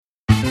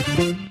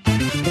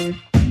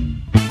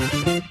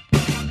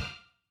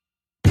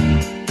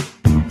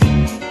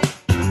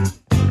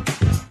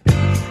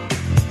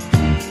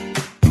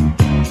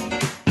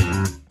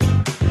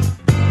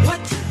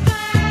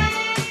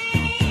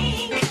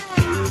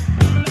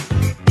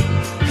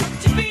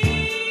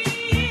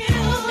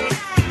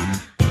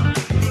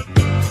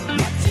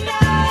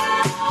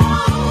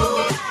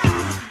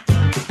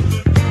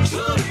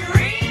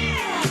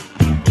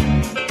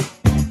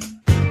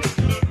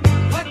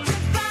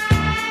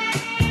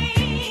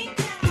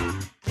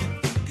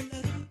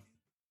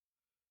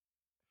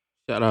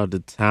Shout out to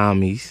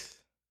Tommy's,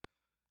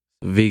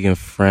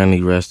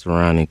 vegan-friendly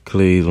restaurant in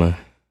Cleveland,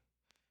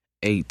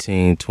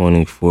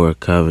 1824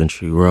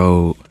 Coventry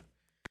Road.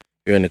 If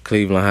you're in the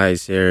Cleveland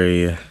Heights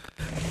area,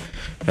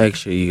 make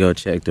sure you go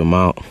check them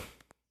out.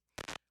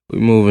 We're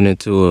moving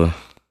into a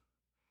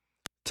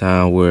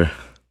town where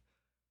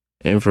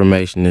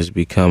information is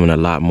becoming a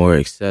lot more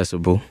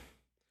accessible.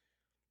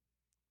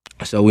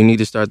 So we need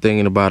to start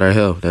thinking about our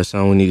health. That's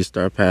something we need to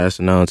start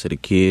passing on to the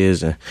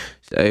kids and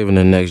saving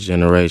the next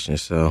generation.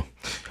 So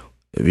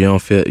if you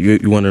don't feel you're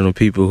one of them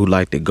people who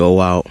like to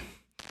go out,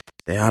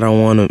 say I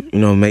don't want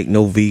to, make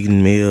no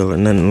vegan meal or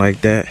nothing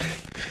like that,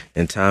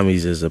 and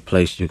Tommy's is a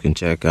place you can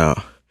check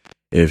out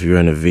if you're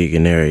in the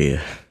vegan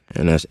area,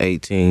 and that's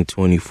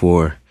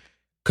 1824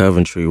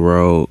 Coventry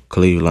Road,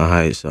 Cleveland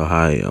Heights,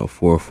 Ohio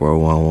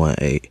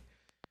 44118.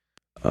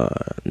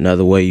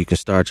 Another way you can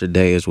start your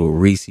day is with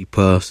Reese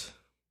Puffs.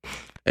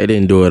 They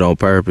didn't do it on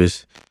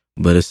purpose,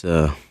 but it's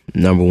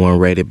number one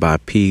rated by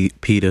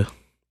PETA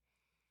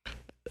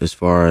as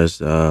far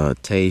as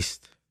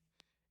taste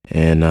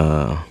and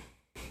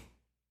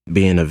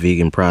being a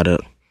vegan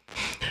product.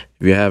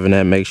 If you're having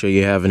that, make sure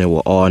you're having it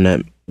with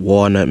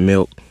walnut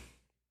milk.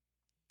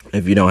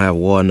 If you don't have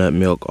walnut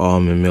milk,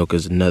 almond milk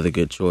is another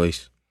good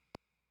choice.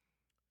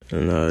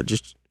 And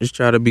just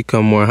try to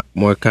become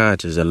more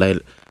conscious.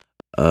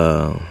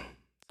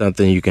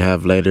 Something you can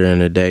have later in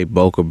the day,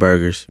 Boca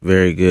Burgers,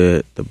 very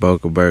good. The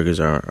Boca Burgers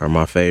are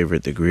my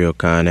favorite, the grilled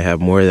kind. They have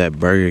more of that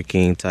Burger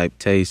King type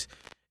taste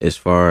as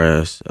far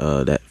as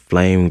that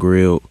flame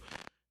grilled,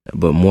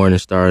 but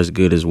Morningstar is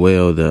good as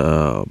well.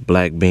 The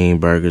black bean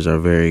burgers are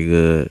very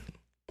good.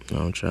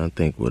 I'm trying to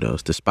think what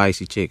else. The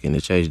spicy chicken,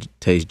 it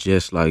tastes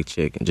just like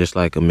chicken, just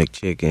like a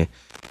McChicken.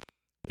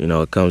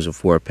 It comes with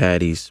 4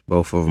 patties.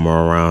 Both of them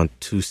are around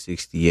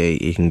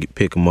 $2.68. You can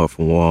pick them up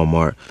from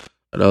Walmart.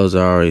 Those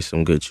are already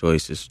some good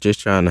choices.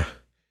 Just trying to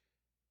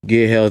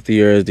get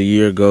healthier as the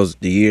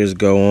years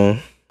go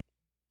on.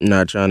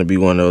 Not trying to be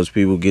one of those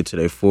people get to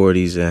their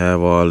 40s and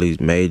have all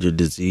these major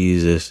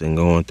diseases and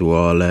going through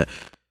all that.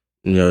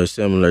 It's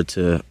similar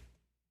to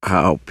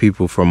how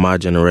people from my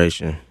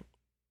generation,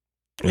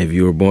 if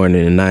you were born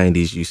in the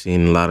 90s, you've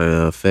seen a lot of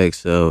the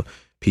effects of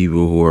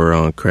people who are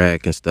on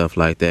crack and stuff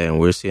like that. And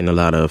we're seeing a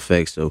lot of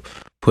effects of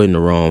putting the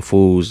wrong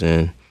foods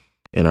in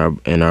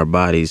our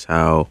bodies,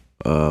 how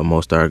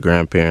most of our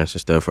grandparents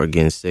and stuff are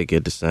getting sick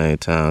at the same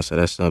time. So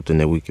that's something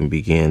that we can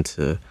begin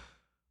to,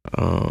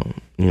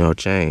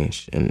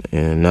 change. And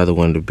another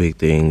one of the big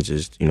things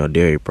is,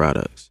 dairy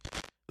products.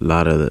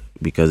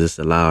 Because it's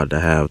allowed to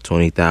have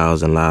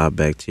 20,000 live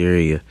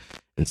bacteria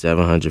and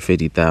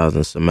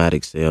 750,000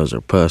 somatic cells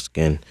or pus.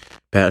 And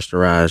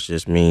pasteurized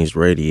just means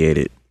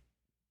radiated,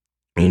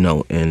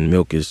 and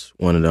milk is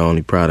one of the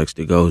only products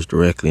that goes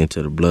directly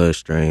into the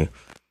bloodstream.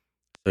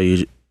 So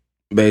you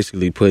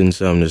basically putting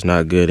something that's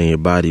not good in your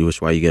body, which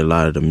is why you get a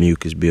lot of the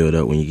mucus build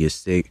up when you get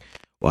sick.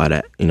 Why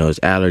that, it's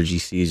allergy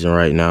season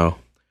right now.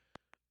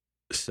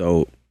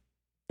 So,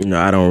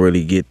 I don't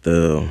really get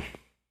the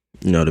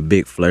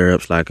big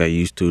flare-ups like I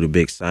used to, the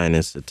big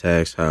sinus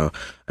attacks, how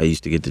I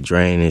used to get the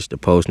drainage, the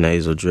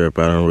post-nasal drip.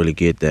 I don't really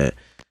get that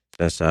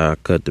since I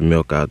cut the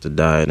milk out the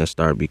diet and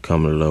start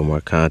becoming a little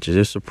more conscious.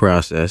 It's a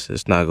process.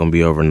 It's not going to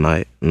be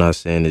overnight. I'm not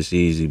saying it's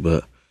easy,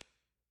 but,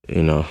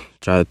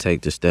 try to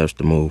take the steps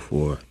to move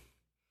forward.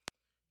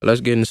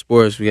 Let's get into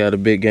sports. We got a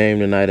big game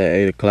tonight at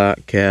 8 o'clock.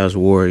 Cavs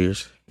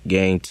Warriors,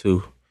 game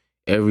 2.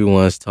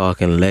 Everyone's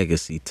talking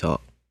legacy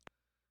talk.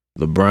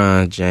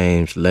 LeBron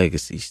James'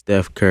 legacy,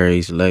 Steph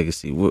Curry's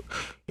legacy.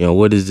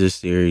 What does this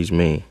series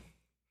mean?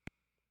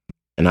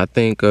 And I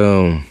think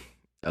a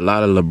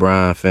lot of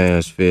LeBron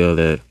fans feel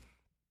that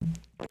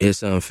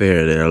it's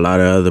unfair that a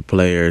lot of other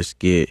players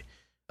get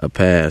a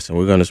pass. And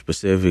we're going to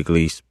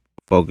specifically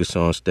focus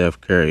on Steph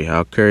Curry,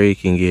 how Curry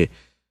can get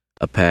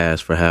a pass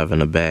for having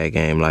a bad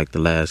game like the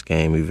last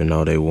game, even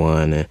though they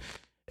won,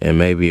 and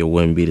maybe it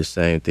wouldn't be the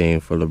same thing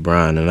for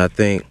LeBron. And I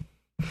think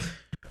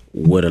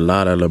what a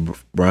lot of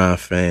LeBron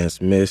fans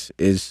miss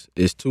is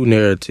 2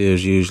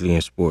 narratives usually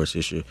in sports.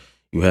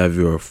 You have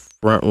your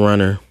front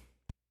runner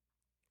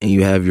and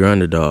you have your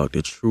underdog,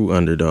 the true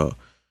underdog.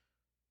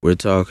 We're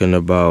talking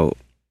about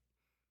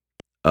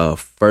a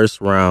first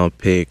round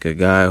pick, a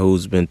guy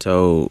who's been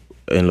told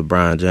in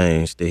LeBron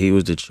James that he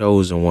was the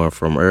chosen one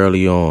from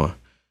early on.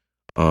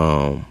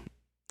 I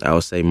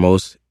would say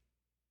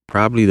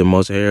probably the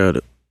most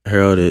heralded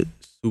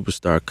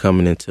superstar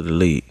coming into the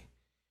league.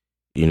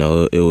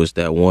 It was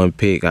that one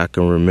pick I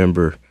can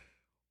remember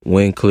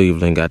when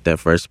Cleveland got that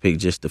first pick,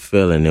 just the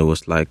feeling, it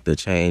was like the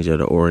change of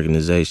the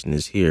organization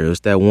is here. It was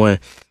that one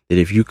that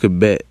if you could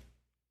bet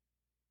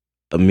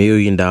 $1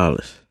 million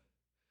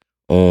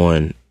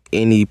on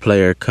any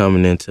player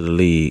coming into the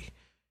league,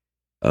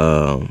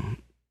 in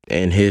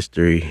the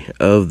history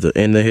of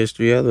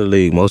the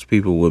league, most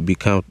people would be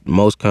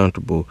most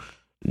comfortable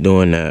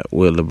doing that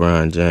with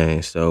LeBron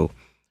James. So,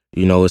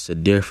 it's a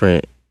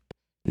different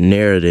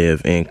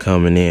narrative in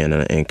coming in,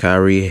 and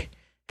Kyrie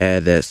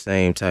had that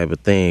same type of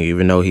thing,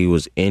 even though he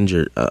was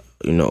injured.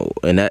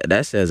 And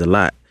that says a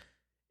lot.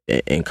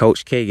 And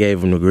Coach K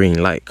gave him the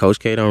green light. Coach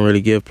K don't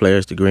really give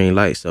players the green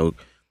light, so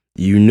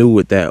you knew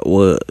what that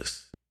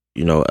was.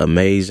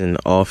 Amazing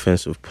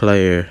offensive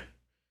player,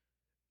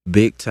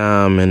 big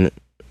time,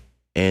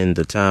 and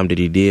the time that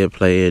he did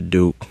play at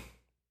Duke,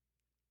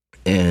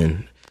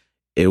 and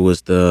it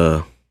was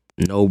the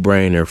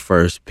no-brainer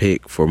first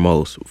pick for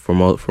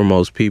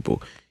most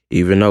people.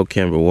 Even though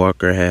Kemba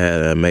Walker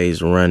had an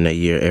amazing run that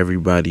year,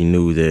 everybody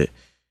knew that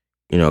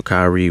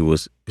Kyrie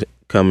was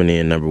coming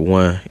in number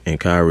one, and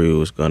Kyrie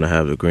was going to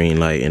have the green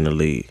light in the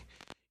league.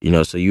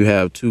 So you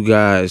have two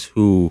guys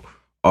who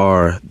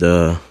are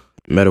the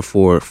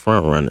metaphor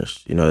front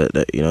runners.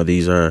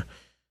 These are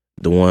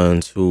the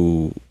ones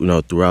who,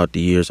 throughout the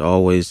years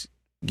always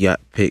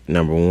got picked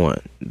number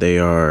one. They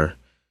are,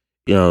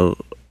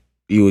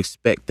 you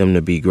expect them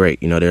to be great.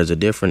 There's a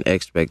different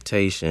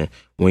expectation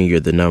when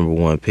you're the number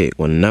one pick.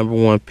 When the number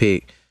one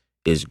pick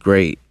is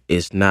great,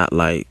 it's not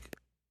like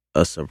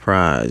a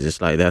surprise.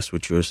 It's like that's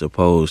what you're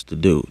supposed to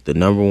do. The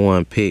number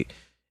one pick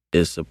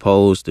is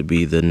supposed to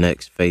be the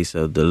next face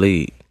of the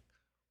league.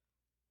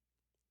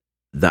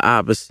 The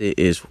opposite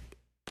is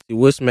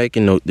what's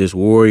making this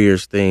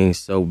Warriors thing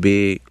so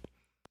big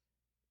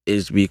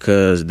is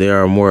because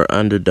there are more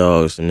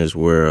underdogs in this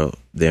world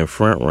than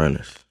front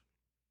runners.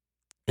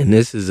 And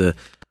this is a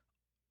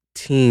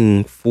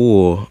team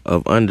full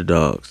of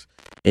underdogs.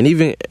 And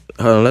even,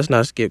 let's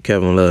not skip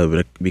Kevin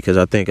Love, because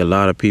I think a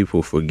lot of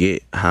people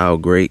forget how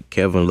great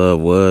Kevin Love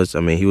was.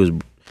 I mean, he was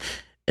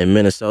in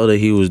Minnesota,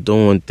 he was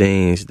doing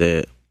things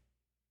that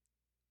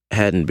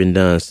hadn't been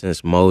done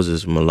since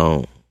Moses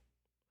Malone,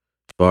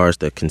 as far as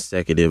the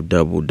consecutive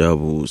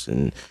double-doubles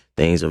and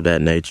things of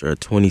that nature, a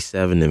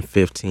 27 and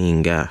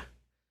 15 guy.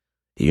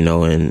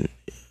 And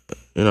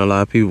a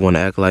lot of people want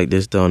to act like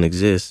this don't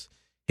exist.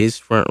 His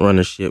front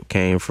runnership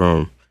came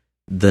from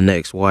the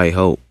next white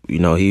hope. We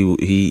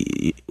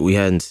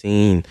hadn't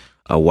seen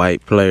a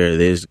white player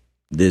this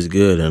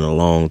good in a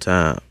long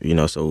time.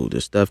 So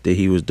the stuff that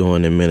he was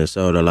doing in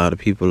Minnesota, a lot of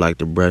people like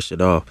to brush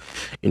it off.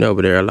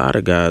 But there are a lot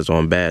of guys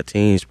on bad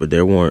teams, but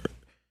they weren't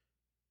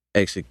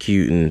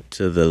executing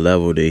to the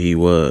level that he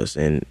was.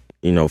 And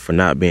for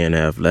not being an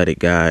athletic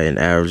guy and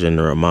averaging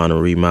the amount of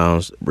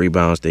rebounds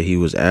that he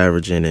was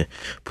averaging and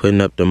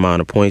putting up the amount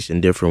of points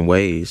in different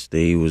ways that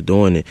he was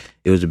doing it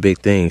was a big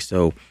thing.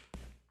 So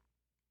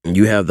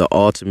you have the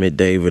ultimate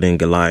David and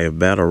Goliath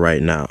battle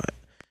right now.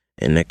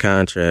 And the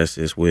contrast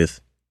is with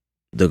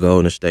the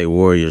Golden State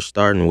Warriors,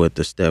 starting with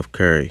the Steph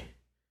Curry.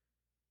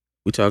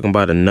 We're talking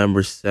about a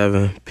number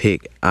 7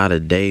 pick out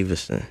of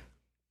Davidson.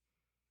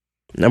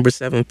 Number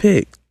 7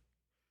 pick.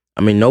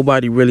 I mean,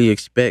 nobody really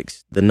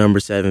expects the number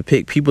 7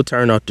 pick. People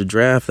turn off the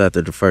draft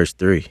after the first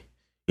 3.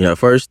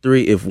 First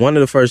 3, if one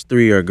of the first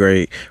 3 are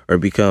great or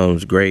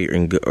becomes great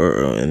and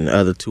the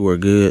other 2 are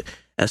good,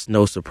 that's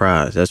no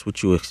surprise. That's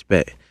what you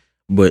expect.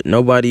 But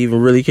nobody even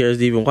really cares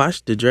to even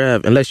watch the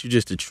draft unless you're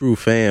just a true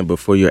fan. But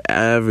for your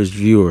average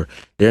viewer,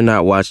 they're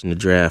not watching the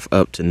draft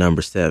up to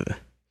number 7.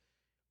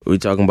 We're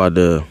talking about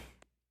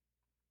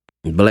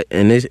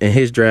in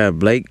his draft,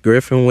 Blake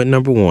Griffin went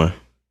number 1.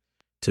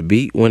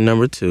 Thabit went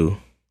number 2.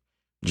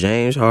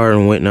 James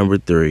Harden went number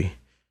 3.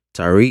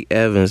 Tyreke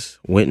Evans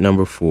went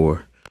number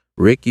 4.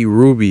 Ricky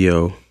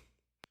Rubio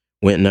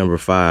went number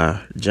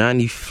 5.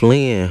 Johnny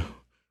Flynn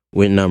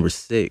went number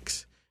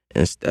 6.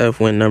 And Steph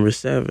went number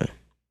 7.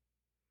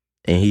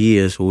 And he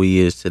is who he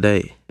is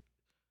today.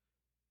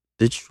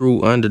 The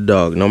true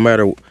underdog, no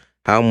matter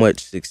how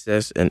much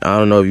success, and I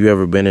don't know if you've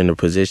ever been in a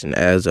position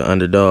as an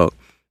underdog,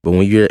 but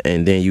when you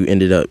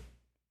ended up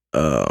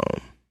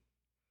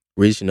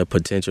reaching a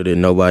potential that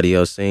nobody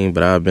else seen,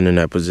 but I've been in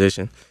that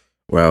position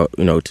where,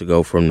 to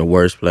go from the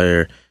worst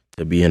player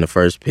to being the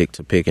first pick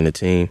to picking the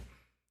team,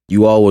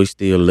 you always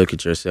still look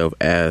at yourself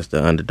as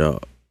the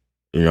underdog,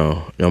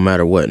 no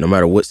matter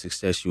what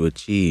success you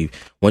achieve.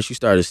 Once you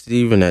start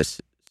achieving that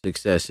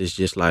success, it's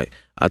just like,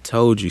 I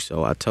told you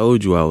so. I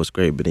told you I was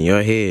great. But in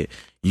your head,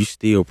 you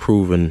still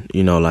proving,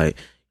 like,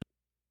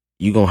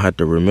 you're going to have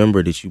to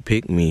remember that you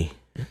picked me,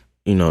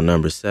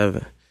 number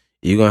 7.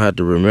 You're going to have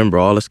to remember,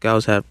 all the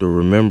scouts have to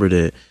remember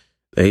that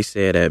they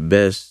said at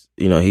best,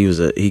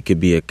 he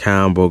could be a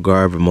combo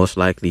guard, but most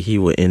likely he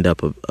would end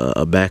up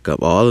a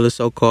backup. All of the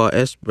so-called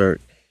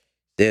experts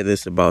said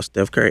this about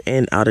Steph Curry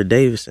and out of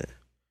Davidson.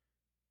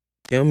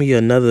 Tell me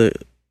another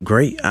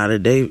great out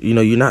of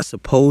Davidson. You're not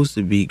supposed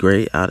to be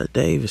great out of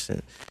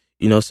Davidson.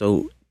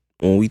 So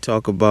when we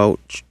talk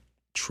about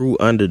true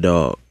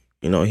underdog,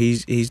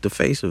 he's the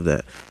face of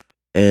that.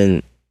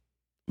 And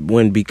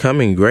when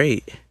becoming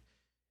great,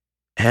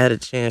 had a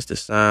chance to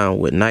sign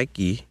with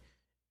Nike,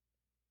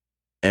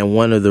 and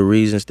one of the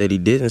reasons that he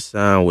didn't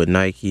sign with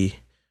Nike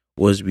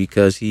was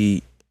because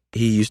he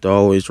used to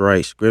always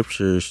write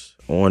scriptures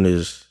on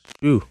his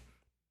shoe,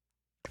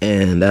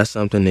 and that's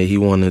something that he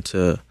wanted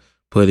to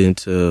put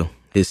into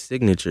his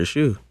signature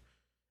shoe.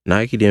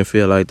 Nike didn't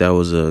feel like that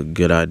was a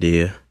good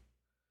idea.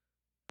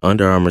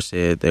 Under Armour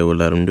said they would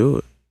let him do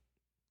it.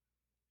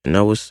 And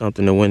that was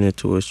something that went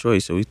into his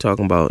choice. So we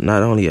talking about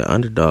not only an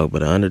underdog,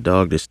 but an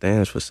underdog that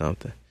stands for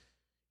something.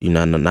 You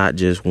know, not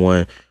just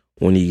one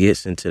when he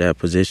gets into that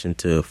position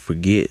to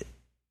forget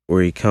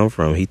where he come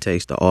from. He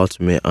takes the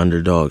ultimate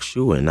underdog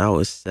shoe, and now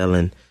it's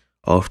selling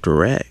off the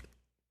rack.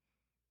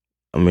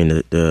 I mean,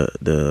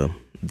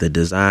 the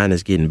design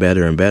is getting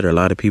better and better. A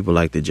lot of people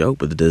like to joke,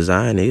 but the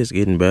design is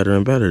getting better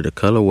and better. The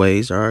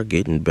colorways are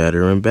getting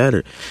better and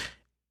better.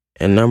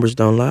 And numbers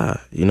don't lie.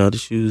 You know, the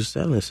shoes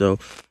selling. So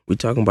we're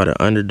talking about an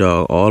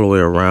underdog all the way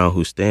around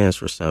who stands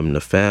for something.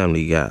 The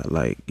family guy,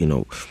 like, you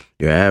know,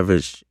 your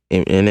average.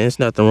 And there's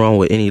nothing wrong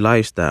with any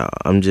lifestyle.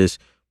 I'm just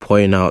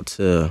pointing out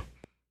to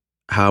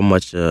how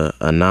much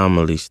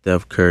anomaly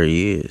Steph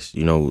Curry is.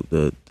 You know,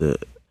 the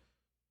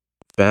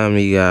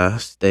family guy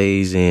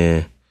stays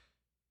in.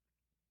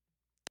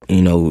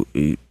 You know,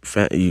 you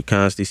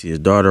constantly see his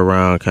daughter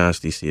around,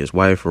 constantly see his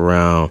wife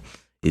around.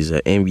 He's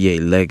an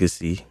NBA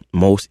legacy.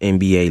 Most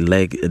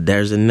NBA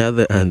there's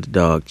another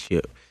underdog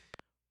chip.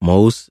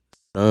 Most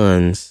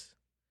sons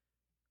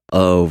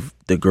of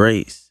the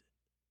greats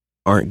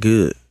aren't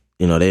good.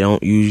 You know, they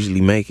don't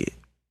usually make it.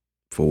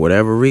 For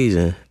whatever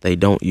reason, they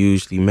don't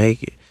usually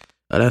make it.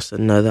 Now, that's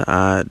another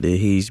odd that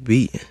he's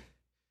beaten.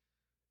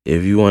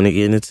 If you want to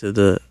get into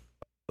the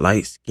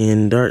light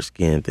skin, dark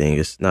skin thing,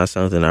 it's not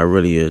something I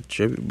really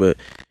attribute, but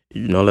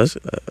you know, let's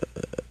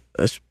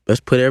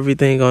put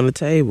everything on the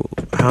table.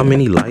 How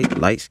many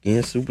light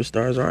skinned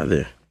superstars are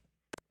there?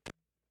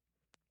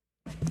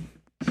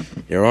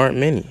 There aren't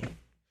many.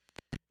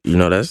 You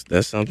know,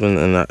 that's something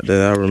that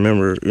I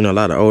remember. You know, a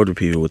lot of older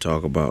people would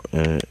talk about,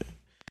 and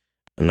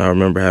I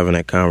remember having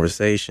that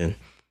conversation.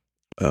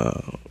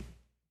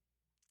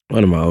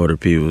 One of my older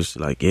people was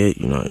like, "Yeah,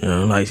 you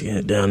know, light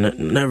skinned down,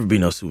 never be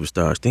no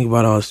superstars. Think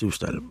about all the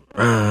superstars,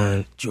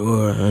 LeBron,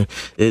 Jordan.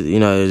 You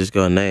know, they just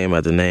go name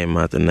after name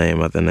after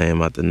name after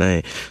name after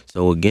name.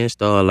 So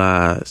against all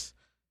odds,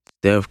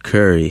 Steph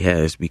Curry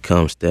has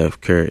become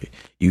Steph Curry.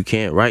 You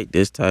can't write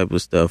this type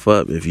of stuff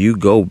up. If you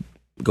go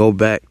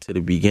back to the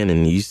beginning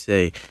and you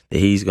say that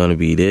he's going to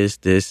be this,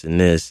 and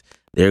this,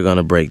 they're going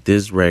to break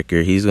this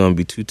record. He's going to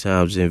be 2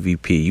 times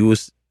MVP. You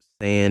was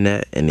saying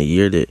that in the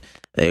year that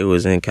they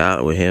was in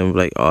college with him,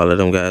 like all of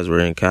them guys were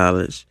in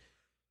college.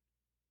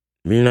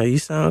 You know, you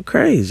sound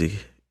crazy.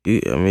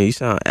 You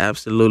sound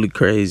absolutely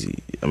crazy.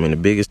 I mean, the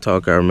biggest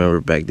talk I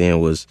remember back then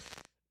was,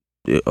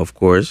 of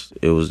course,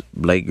 it was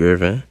Blake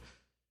Griffin.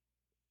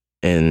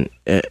 And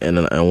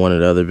one of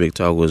the other big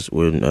talk was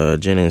when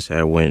Jennings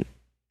had went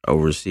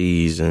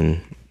overseas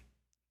and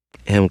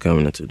him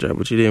coming into the draft.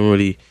 But you didn't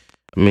really,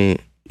 I mean,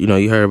 you know,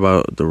 you heard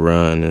about the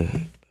run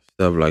and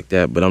stuff like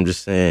that. But I'm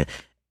just saying,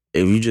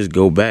 if you just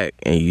go back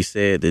and you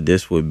said that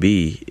this would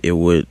be, it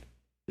would,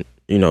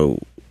 you know,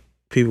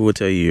 people would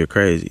tell you you're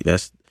crazy.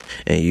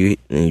 And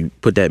you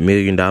put that $1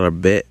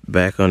 million bet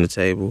back on the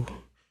table.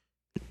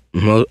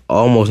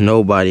 Almost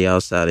nobody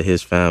outside of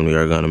his family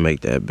are going to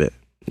make that bet,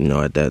 you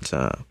know, at that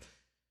time.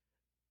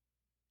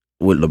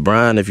 With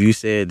LeBron, if you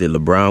said that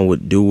LeBron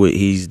would do what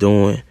he's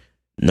doing,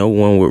 no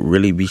one would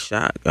really be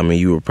shocked. I mean,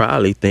 you would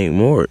probably think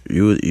more.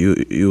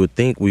 You would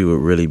think we would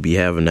really be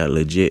having that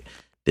legit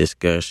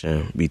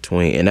discussion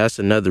between, and that's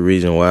another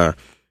reason why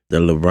the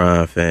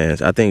LeBron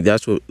fans, I think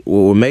that's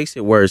what makes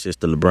it worse is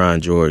the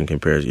LeBron Jordan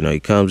comparison. You know, he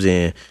comes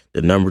in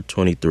the number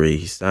 23,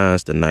 he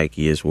signs to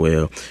Nike as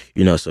well,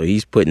 you know, so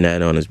he's putting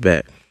that on his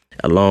back.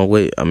 Along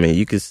with, I mean,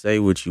 you can say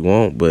what you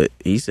want, but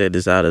he said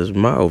this out of his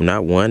mouth.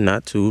 Not 1,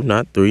 not 2,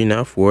 not 3,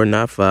 not 4,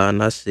 not 5,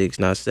 not 6,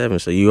 not 7.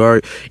 So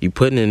you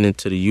putting it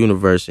into the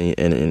universe,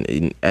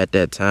 and at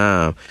that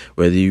time,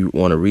 whether you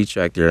want to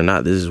retract it or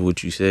not, this is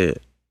what you said.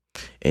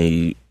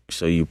 And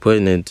so you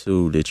putting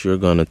into that you're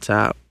going to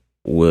top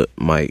what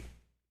Mike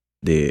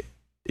did.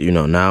 You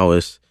know, now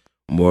it's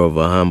more of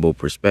a humble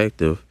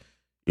perspective,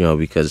 you know,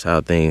 because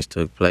how things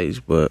took place.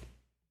 But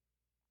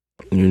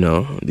you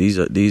know, these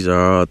are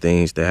all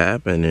things that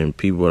happen, and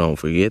people don't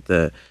forget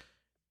that.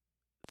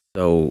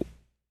 So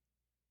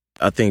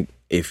I think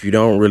if you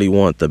don't really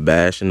want the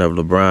bashing of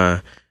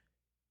LeBron,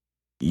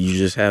 you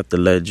just have to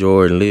let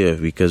Jordan live,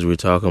 because we're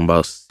talking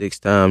about 6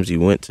 times he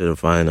went to the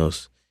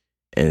finals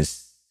and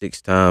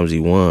 6 times he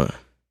won.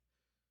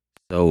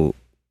 So,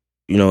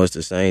 you know, it's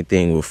the same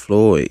thing with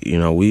Floyd. You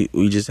know, we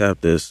just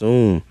have to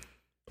assume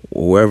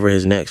whoever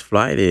his next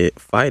fight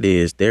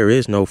is, there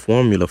is no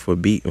formula for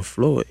beating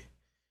Floyd.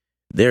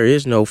 There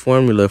is no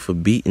formula for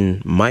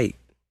beating Mike.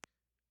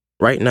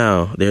 Right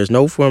now, there's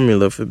no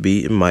formula for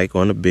beating Mike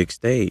on a big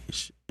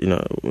stage. You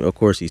know, of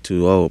course, he's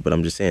too old, but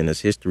I'm just saying,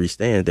 as history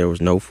stands, there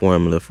was no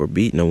formula for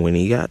beating him when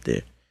he got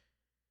there.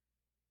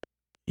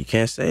 You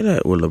can't say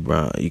that with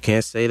LeBron. You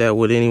can't say that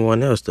with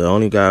anyone else. The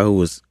only guy who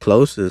was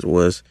closest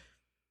was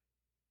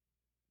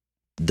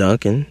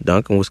Duncan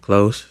was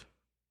close.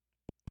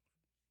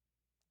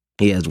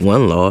 He has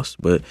one loss,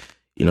 but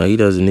he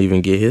doesn't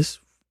even get his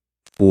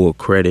full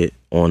credit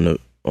on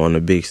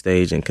the big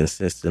stage and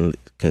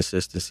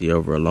consistency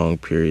over a long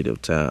period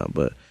of time.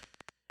 But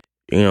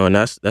and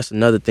that's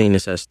another thing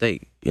that's at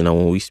stake.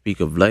 When we speak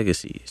of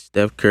legacy,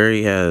 Steph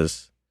Curry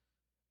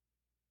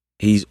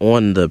he's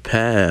on the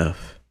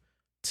path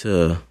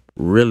to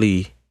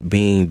really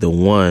being the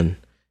one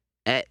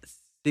at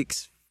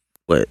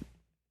what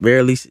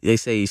barely they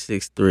say he's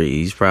 6'3".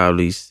 He's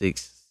probably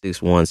 6'1",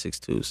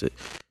 6'2",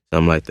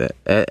 something like that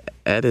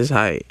at his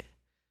height.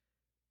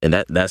 And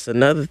that's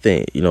another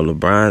thing.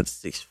 LeBron's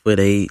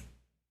 6'8",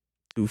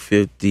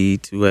 250,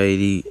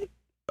 280,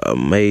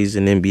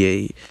 amazing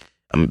NBA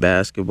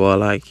basketball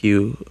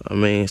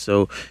IQ.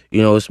 So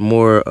it's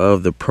more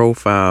of the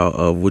profile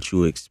of what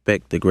you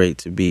expect the great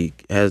to be.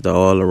 Has the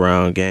all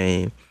around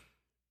game.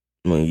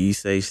 When you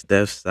say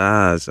Steph's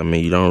size,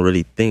 you don't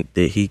really think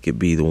that he could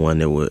be the one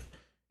that would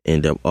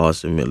end up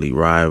ultimately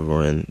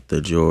rivaling the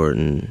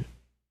Jordan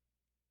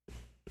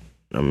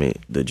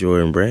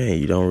brand.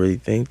 You don't really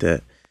think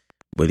that.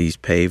 But he's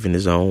paving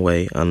his own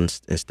way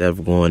instead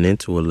of going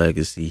into a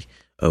legacy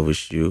of a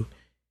shoe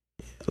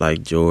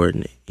like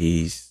Jordan.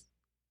 We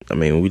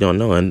don't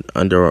know. And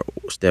under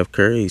Steph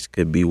Curry's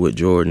could be what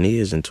Jordan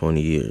is in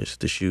 20 years,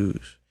 the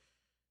shoes.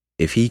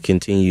 If he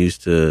continues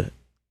to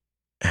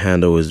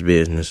handle his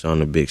business on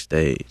the big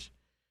stage,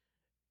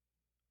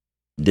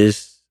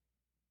 this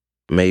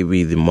may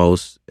be the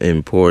most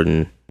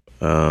important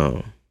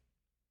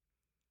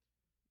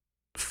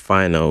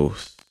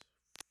finals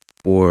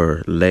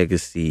for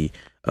legacy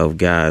of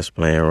guys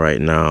playing right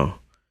now.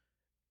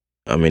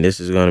 This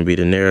is going to be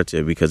the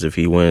narrative, because if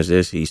he wins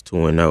this, he's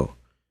 2-0.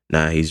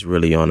 Now he's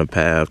really on a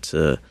path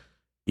to,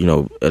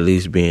 at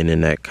least being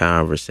in that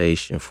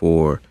conversation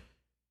for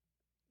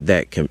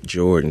that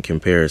Jordan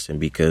comparison,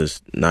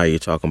 because now you're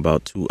talking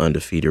about two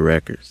undefeated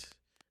records.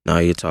 Now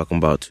you're talking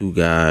about two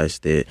guys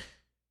that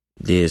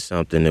did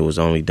something that was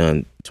only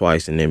done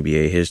twice in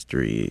NBA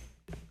history.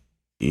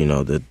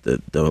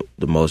 The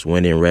most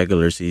winning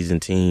regular season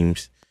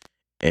teams,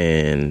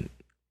 and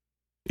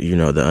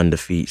the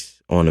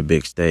undefeats on the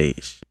big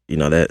stage.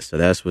 So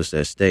that's what's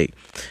at stake.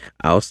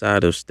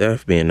 Outside of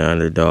Steph being the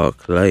underdog,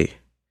 Klay,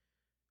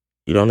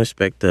 you don't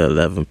expect the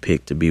 11th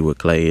pick to be what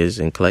Klay is,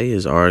 and Klay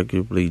is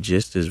arguably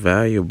just as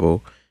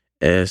valuable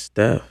as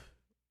Steph.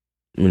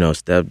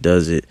 Steph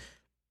does it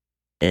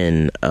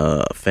in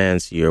a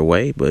fancier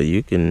way, but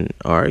you can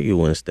argue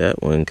when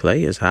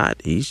Klay is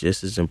hot, he's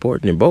just as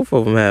important. And both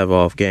of them have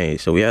off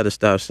games, so we have to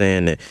stop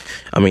saying that.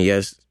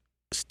 Yes,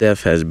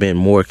 Steph has been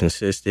more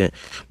consistent,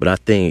 but I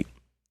think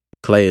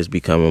Klay is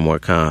becoming more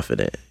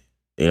confident.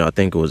 I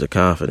think it was a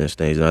confidence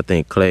thing, and I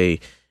think Klay,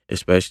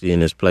 especially in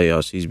this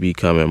playoffs, he's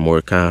becoming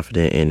more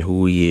confident in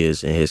who he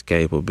is and his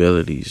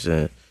capabilities,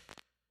 and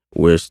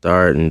we're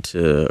starting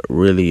to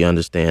really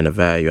understand the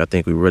value. I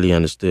think we really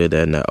understood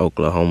that in the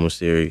Oklahoma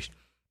series.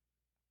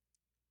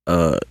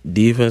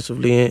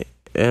 Defensively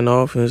and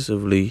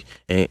offensively,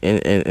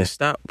 and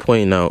stop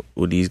pointing out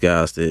with these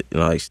guys that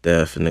like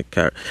Steph and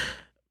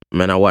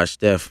I watched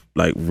Steph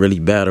really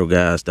battle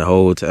guys the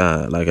whole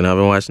time. And I've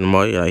been watching him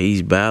all year.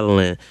 He's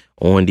battling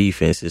on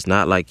defense. It's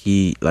not like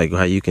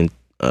how you can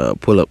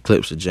pull up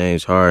clips of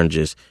James Harden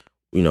just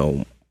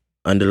moving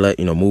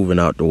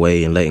out the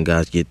way and letting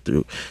guys get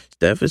through.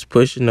 Steph is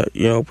pushing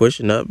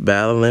up,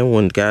 battling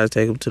when guys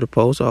take him to the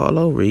post all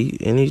over.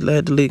 And he's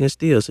led the league in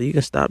steals, so you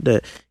can stop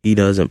that. He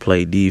doesn't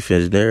play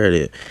defense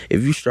narrative.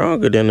 If you're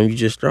stronger than him, you're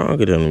just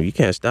stronger than him. You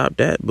can't stop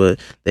that, but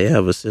they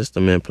have a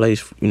system in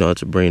place,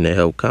 to bring the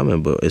help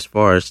coming. But as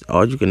far as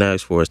all you can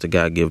ask for is the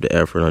guy give the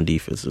effort on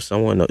defense. If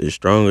someone is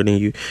stronger than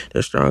you,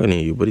 they're stronger than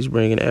you, but he's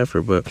bringing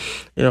effort. But,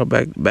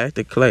 back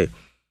to Klay.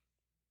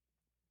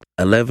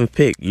 11th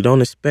pick, you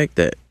don't expect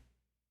that.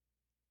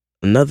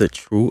 Another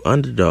true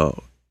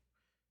underdog.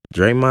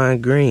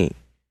 Draymond Green.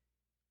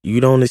 You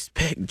don't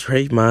expect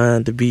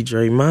Draymond to be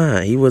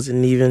Draymond. He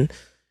wasn't even,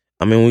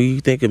 when you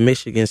think of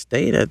Michigan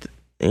State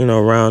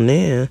around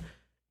then,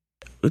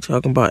 we're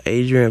talking about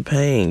Adrian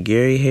Payne,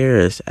 Gary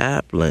Harris,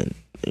 Applin.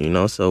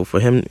 So for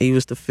him, he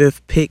was the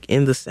 5th pick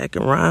in the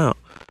second round.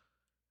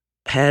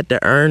 Had to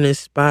earn his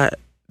spot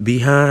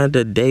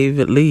behind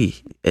David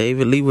Lee.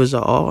 David Lee was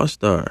an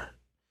all-star.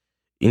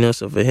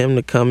 So for him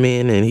to come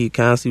in and he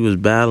constantly was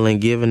battling,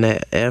 giving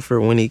that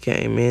effort when he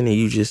came in, and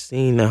you just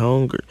seen the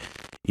hunger.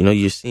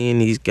 You're seeing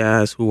these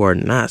guys who are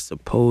not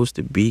supposed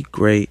to be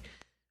great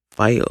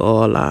fight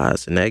all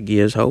odds, and that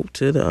gives hope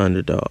to the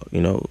underdog.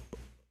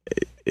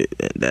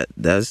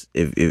 That's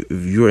if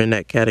you're in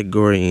that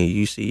category and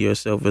you see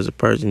yourself as a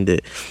person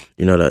that,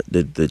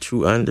 the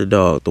true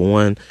underdog, the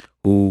one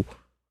who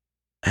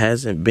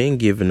hasn't been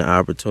given the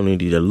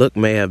opportunity to look,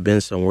 may have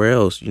been somewhere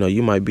else.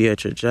 You might be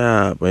at your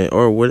job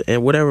or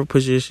in whatever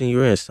position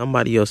you're in,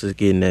 somebody else is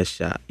getting that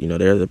shot.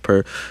 They're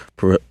the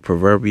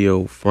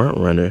proverbial front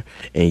runner,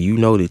 and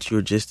that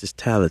you're just as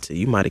talented.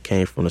 You might have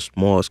came from a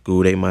small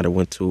school. They might have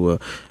went to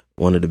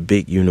one of the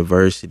big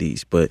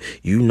universities, but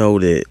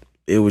that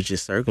it was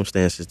just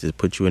circumstances that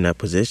put you in that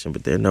position,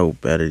 but they're no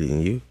better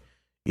than you.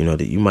 You know,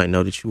 that you might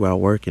know that you are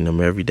working them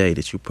every day,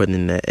 that you're putting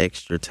in that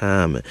extra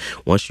time. And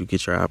once you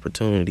get your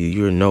opportunity,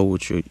 you know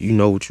what you're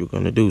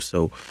going to do.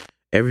 So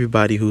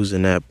everybody who's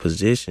in that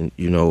position,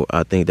 you know,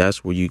 I think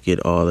that's where you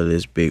get all of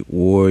this big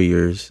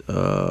warriors.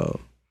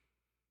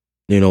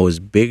 You know, it's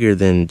bigger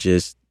than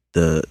just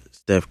the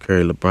Steph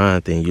Curry,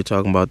 LeBron thing. You're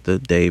talking about the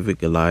David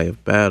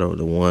Goliath battle,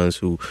 the ones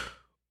who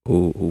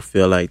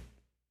feel like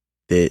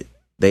that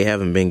they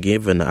haven't been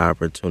given the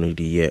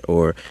opportunity yet,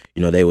 or,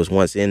 you know, they was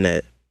once in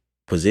that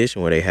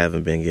position where they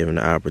haven't been given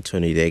the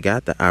opportunity. They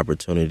got the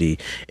opportunity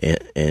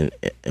and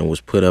was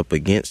put up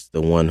against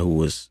the one who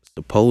was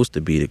supposed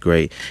to be the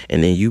great,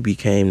 and then you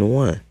became the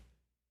one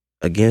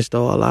against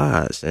all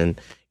odds.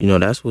 And, you know,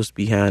 that's what's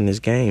behind this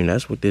game.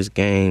 That's what this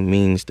game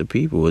means to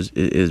people.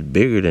 It's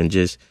bigger than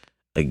just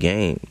a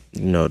game,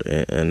 you know,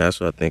 and that's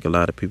what I think a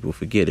lot of people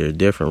forget. There are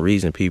different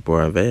reasons people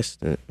are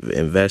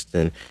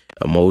investing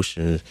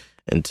emotions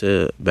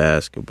into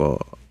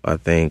basketball. I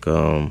think,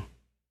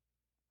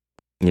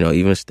 you know,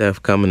 even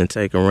Steph coming and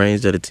taking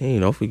reins of the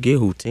team. Don't forget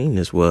who team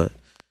this was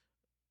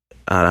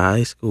out of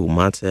high school.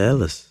 Monte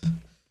Ellis,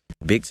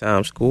 big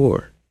time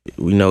scorer.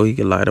 We know he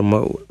could light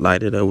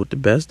it up with the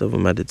best of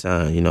them at the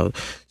time. You know,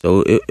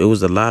 so it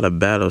was a lot of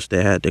battles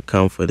that had to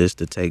come for this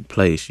to take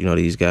place. You know,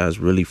 these guys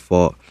really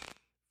fought,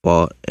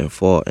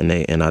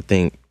 and I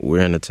think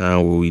we're in a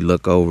time where we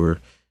look over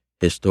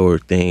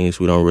historic things.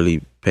 We don't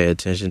really pay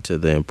attention to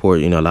the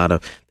important, you know,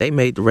 they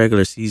made the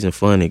regular season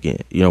fun again.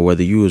 You know,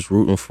 whether you was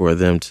rooting for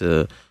them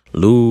to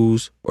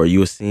lose or you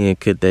were seeing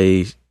could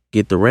they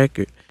get the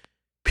record,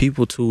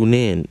 people tune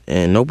in,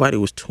 and nobody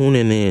was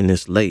tuning in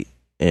this late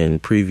in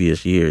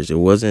previous years. It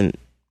wasn't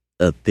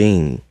a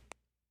thing.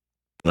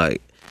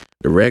 Like,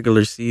 the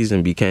regular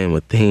season became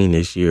a thing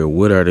this year.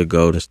 What are the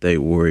Golden State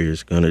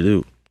Warriors going to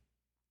do?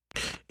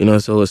 You know,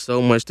 so it's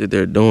so much that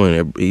they're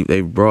doing.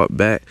 They brought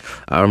back,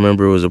 I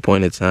remember it was a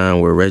point in time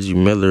where Reggie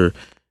Miller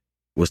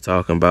was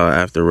talking about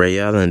after Ray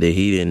Allen that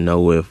he didn't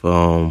know if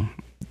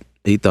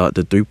he thought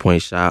the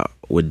 3-point shot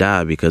would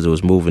die because it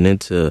was moving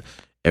into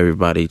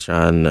everybody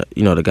trying to,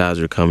 you know, the guys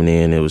were coming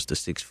in. It was the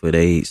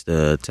 6'8",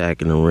 the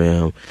attacking the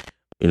rim,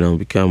 you know,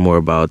 become more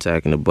about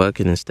attacking the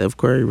bucket. And Steph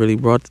Curry really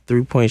brought the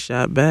 3-point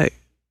shot back.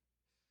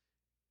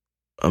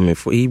 I mean,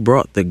 he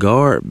brought the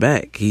guard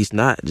back. He's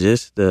not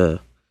just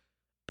the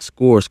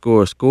score.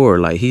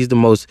 Like, he's the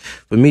most,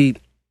 for me,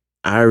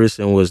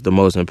 Iverson was the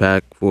most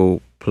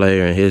impactful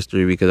player in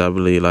history because I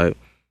believe, like,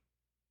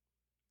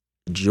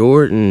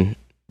 Jordan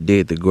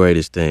did the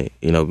greatest thing,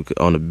 you know,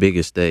 on the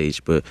biggest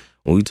stage. But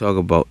when we talk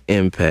about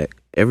impact,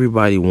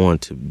 everybody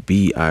wanted to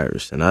be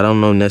Iverson. I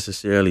don't know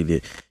necessarily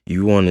that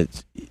you on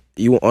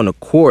the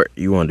court,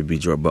 you wanted to be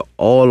Jordan, but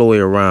all the way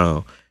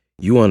around,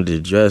 you wanted to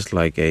dress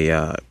like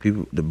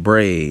people, the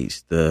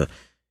braids, the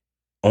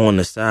on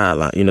the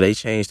sideline. You know, they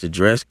changed the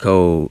dress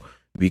code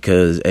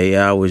because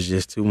AI was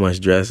just too much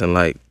dressing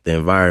like the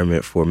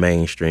environment for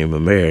mainstream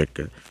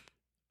America.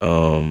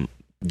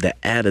 The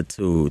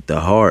attitude, the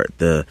heart,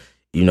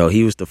 you know,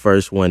 he was the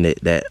first one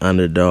that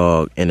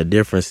underdog. In a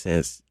different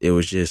sense, it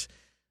was just,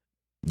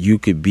 you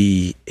could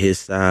be his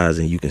size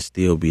and you can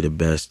still be the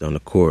best on the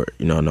court.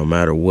 You know, no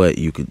matter what,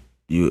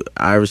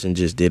 Iverson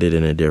just did it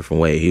in a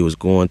different way. He was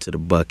going to the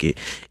bucket.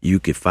 You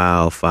could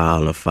foul,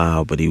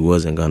 but he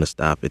wasn't going to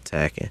stop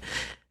attacking.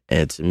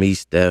 And to me,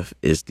 Steph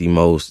is the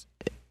most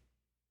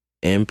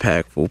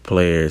impactful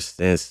player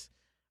since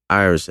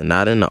Iverson.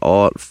 Not in the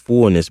all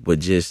fullness, but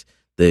just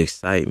the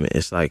excitement.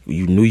 It's like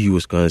you knew you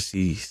was going to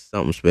see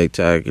something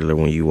spectacular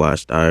when you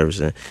watched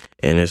Iverson.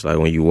 And it's like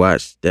when you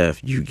watch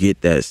Steph, you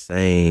get that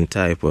same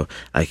type of,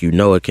 like, you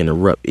know it can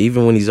erupt.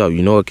 Even when he's up,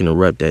 you know it can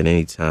erupt at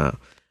any time.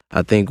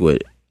 I think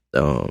what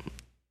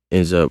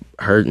ends up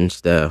hurting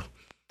Steph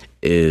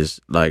is,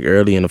 like,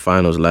 early in the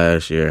finals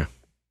last year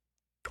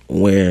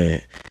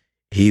when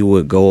he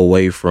would go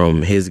away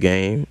from his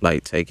game,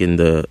 like taking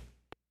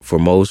for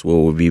most what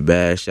would be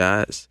bad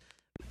shots,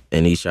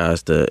 and he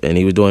was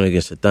doing it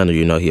against the Thunder.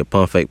 You know, he'll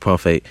pump fake,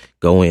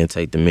 go in,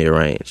 take the mid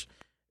range.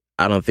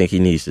 I don't think he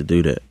needs to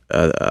do that.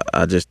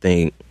 I just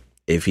think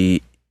if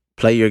he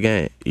play your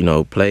game, you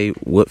know, play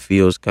what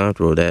feels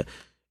comfortable, that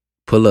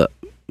pull up.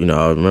 You know,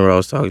 I remember I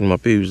was talking to my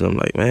peeps, and I'm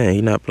like, man,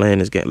 he's not playing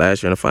this game.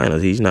 Last year in the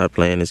finals, he's not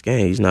playing this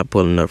game. He's not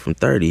pulling up from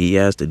 30. He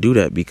has to do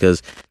that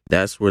because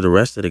that's where the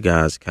rest of the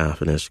guys'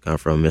 confidence come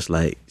from. It's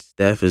like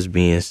Steph is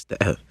being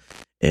Steph,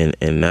 and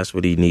that's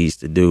what he needs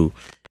to do.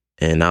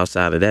 And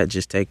outside of that,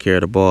 just take care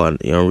of the ball.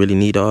 You don't really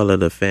need all of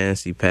the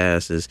fancy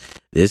passes.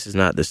 This is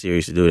not the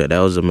series to do that. That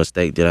was a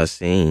mistake that I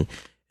seen.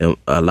 And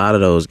a lot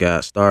of those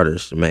guys,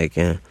 starters,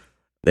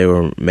 they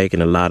were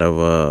making a lot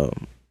of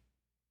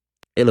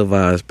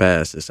ill-advised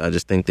passes. I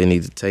just think they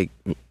need to take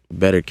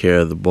better care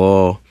of the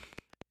ball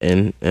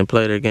and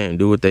play their game.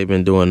 Do what they've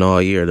been doing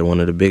all year. One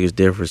of the biggest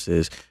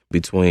differences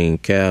between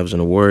Cavs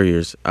and the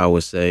Warriors, I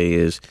would say,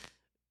 is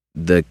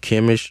the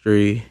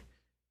chemistry,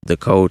 the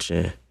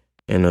coaching,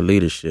 and the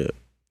leadership.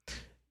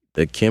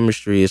 The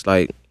chemistry is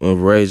like when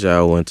Ray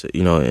went to,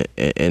 you know,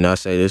 and I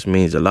say this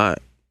means a lot.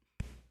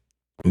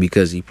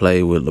 because he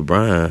played with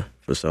LeBron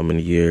for so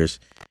many years,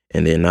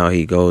 and then now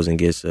he goes and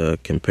gets a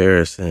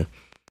comparison.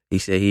 He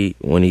said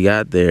when he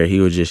got there, he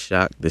was just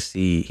shocked to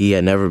see he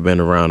had never been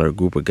around a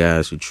group of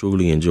guys who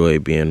truly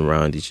enjoyed being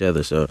around each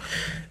other. So,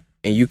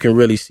 and you can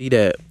really see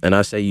that. And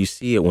I say you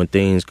see it when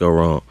things go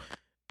wrong,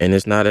 and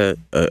it's not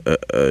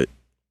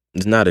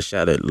it's not a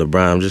shot at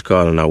LeBron. I'm just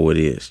calling out what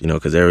it is,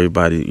 because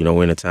everybody,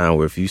 we're in a time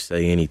where if you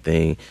say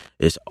anything,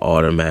 it's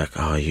automatic.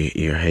 Oh,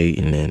 you're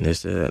hating, and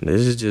this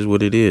is just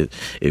what it is.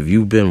 If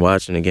you've been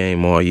watching the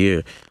game all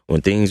year, when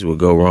things would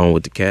go wrong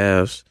with the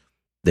Cavs,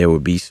 there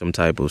would be some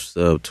type of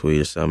subtweet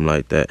or something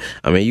like that.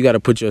 I mean, you got to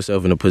put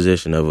yourself in the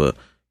position of a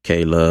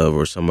K-Love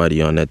or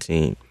somebody on that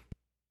team.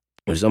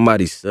 If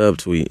somebody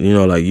subtweet,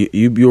 like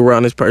you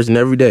around this person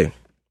every day.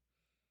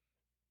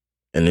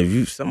 And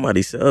if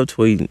somebody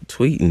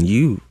tweeting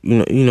you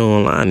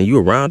online and you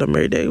around them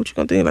every day, what you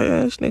gonna think? Like,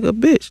 this nigga a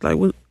bitch. Like,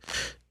 what,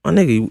 my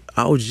nigga,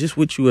 I was just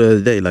with you the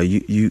other day. Like,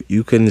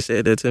 you couldn't have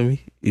said that to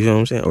me. You know what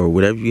I'm saying? Or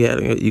whatever you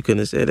had, you couldn't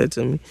have said that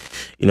to me.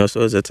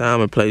 So it's a time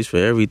and place for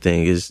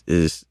everything. It's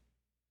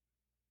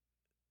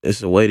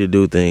a way to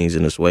do things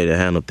and it's a way to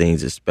handle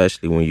things,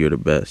 especially when you're the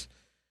best.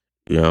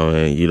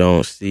 And you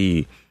don't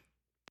see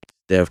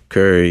Steph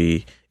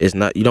Curry. It's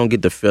not, you don't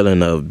get the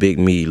feeling of big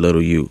me,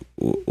 little you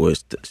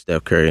with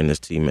Steph Curry and his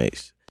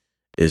teammates.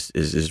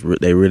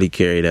 They really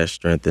carry that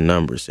strength in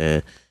numbers.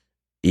 And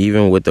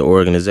even with the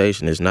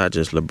organization, it's not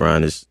just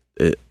LeBron.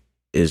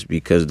 It's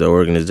because the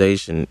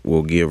organization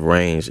will give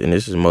reins. And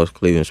this is most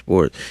Cleveland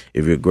sports.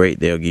 If you're great,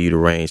 they'll give you the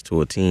reins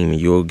to a team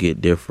and you'll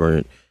get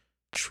different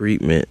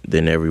treatment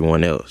than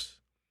everyone else.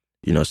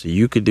 So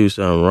you could do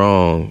something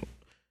wrong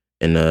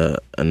and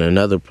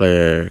another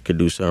player could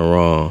do something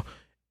wrong.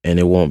 And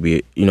it won't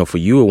be, for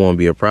you, it won't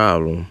be a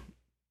problem.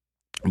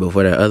 But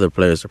for that other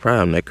player, it's a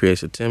problem. That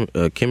creates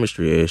a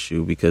chemistry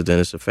issue because then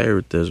it's a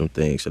favoritism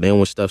thing. So then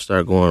when stuff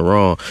start going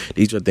wrong,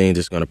 these are things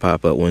that's going to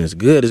pop up. When it's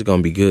good, it's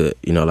going to be good.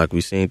 Like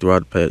we've seen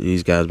throughout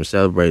these guys been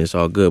celebrating, it's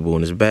all good. But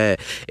when it's bad,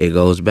 it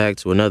goes back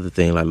to another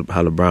thing, like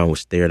how LeBron would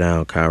stare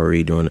down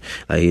Kyrie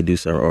like he'd do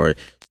something, or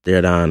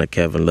stare down to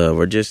Kevin Love,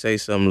 or just say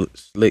something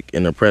slick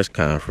in a press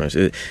conference.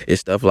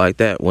 It's stuff like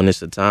that when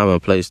it's a time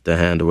and place to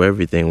handle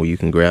everything, where you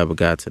can grab a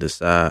guy to the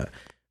side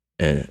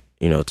and,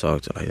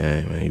 talk to, like,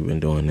 hey, man, you've been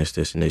doing this,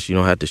 and this. You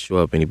don't have to show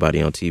up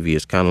anybody on TV.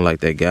 It's kind of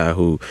like that guy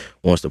who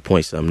wants to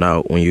point something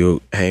out when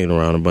you're hanging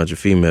around a bunch of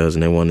females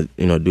and they want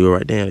to, do it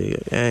right then.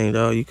 Hey,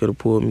 dog, you could have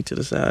pulled me to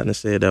the side and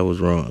said that was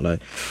wrong.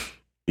 Like,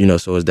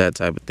 so it's that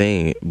type of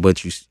thing.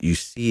 But you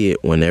see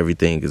it when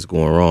everything is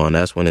going wrong.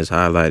 That's when it's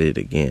highlighted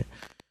again.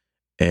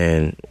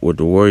 And with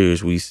the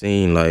Warriors, we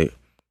seen, like,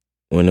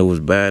 when it was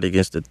bad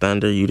against the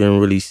Thunder, you didn't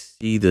really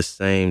see the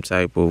same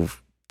type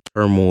of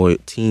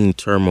team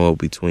turmoil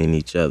between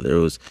each other. It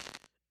was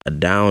a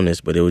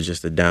downness, but it was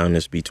just a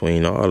downness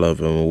between all of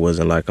them. It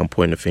wasn't like I'm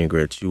pointing a finger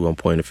at you, I'm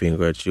pointing a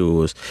finger at you.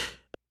 It was,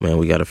 man,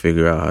 we got to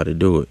figure out how to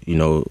do it.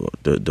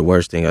 The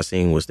worst thing I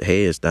seen was the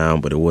heads down,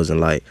 but it wasn't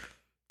like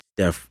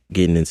Steph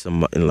getting in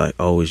somebody and like,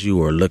 oh, it's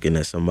you, or looking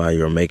at somebody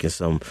or making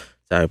some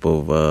type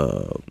of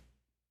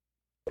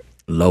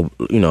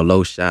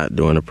low shot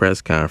during a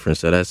press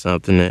conference. So that's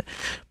something that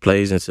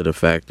plays into the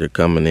factor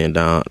coming in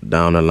down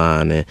the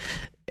line.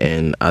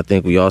 And I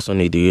think we also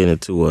need to get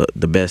into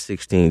the best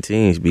 16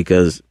 teams,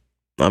 because,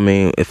 I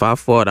mean, if I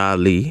fought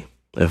Ali,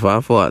 if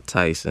I fought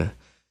Tyson,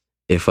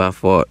 if I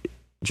fought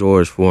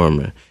George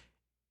Foreman,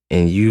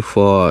 and you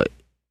fought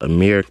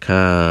Amir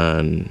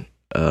Khan,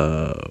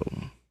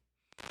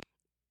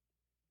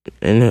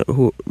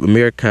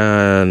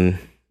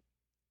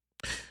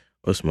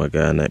 what's my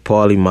guy name?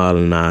 Paulie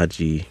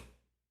Malignaggi,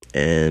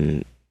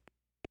 and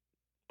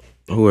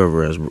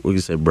whoever else, we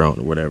can say Brown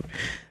or whatever.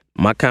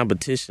 My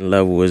competition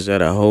level was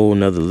at a whole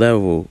nother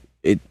level.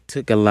 It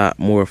took a lot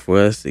more for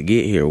us to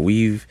get here.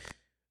 We've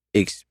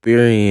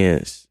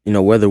experienced,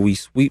 whether we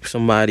sweep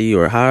somebody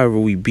or however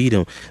we beat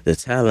them, the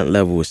talent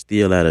level is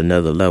still at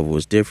another level.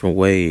 It's different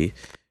ways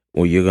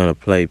where you're gonna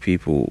play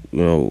people,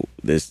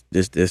 this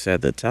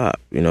at the top,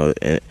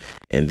 and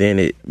then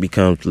it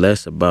becomes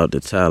less about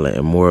the talent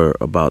and more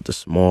about the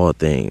small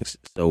things.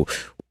 So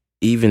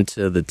even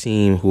to the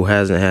team who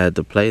hasn't had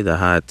to play the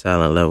high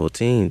talent level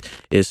team,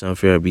 it's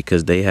unfair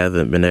because they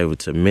haven't been able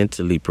to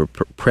mentally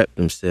prep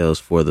themselves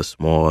for the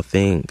small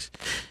things.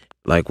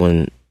 Like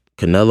when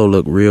Canelo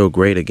looked real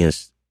great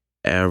against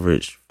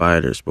average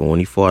fighters, but when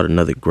he fought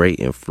another great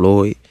in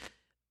Floyd,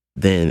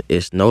 then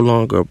it's no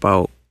longer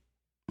about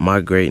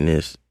my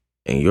greatness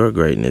and your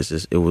greatness.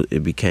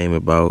 It became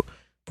about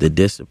the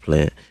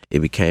discipline. It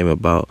became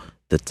about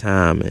the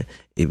timing.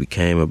 It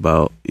became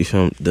about, it's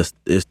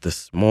the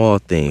small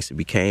things. It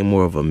became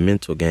more of a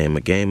mental game,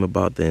 a game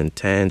about the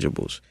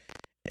intangibles.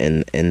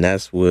 And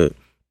that's what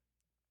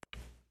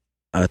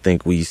I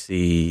think we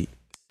see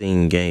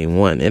in game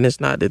one. And it's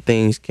not that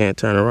things can't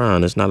turn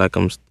around. It's not like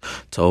I'm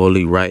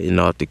totally writing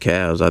off the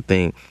Cavs. I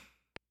think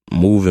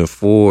moving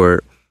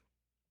forward,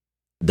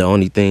 the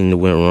only thing that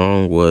went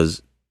wrong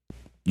was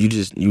you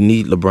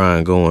need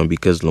LeBron going,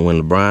 because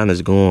when LeBron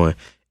is going,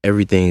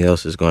 everything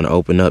else is going to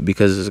open up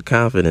because it's a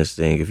confidence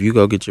thing. If you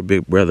go get your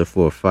big brother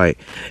for a fight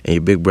and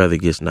your big brother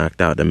gets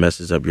knocked out, that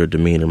messes up your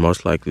demeanor.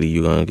 Most likely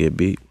you're going to get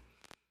beat,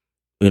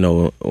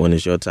 when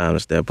it's your time to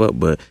step up.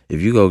 But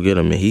if you go get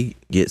him and he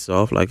gets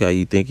off like how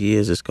you think he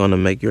is, it's going to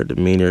make your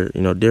demeanor,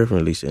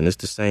 differently. And it's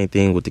the same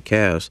thing with the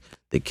Cavs.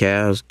 The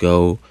Cavs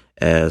go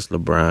as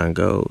LeBron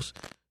goes.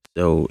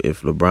 So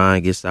if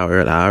LeBron gets out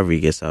early, however he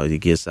gets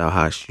out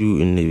hot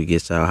shooting, if he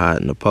gets out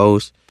hot in the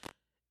post,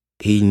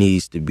 he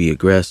needs to be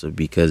aggressive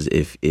because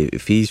if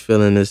he's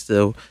feeling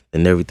himself,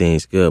 then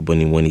everything's good. But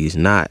when he's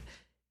not,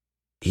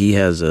 he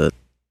has a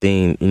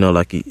thing,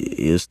 like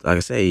like I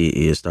say,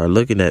 he'll start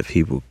looking at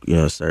people,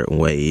 a certain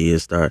way. He'll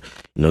start,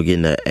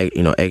 getting that,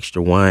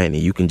 extra wine,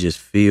 and you can just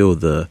feel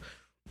the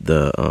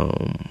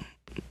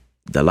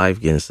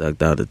life getting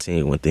sucked out of the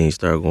team when things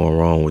start going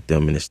wrong with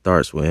them, and it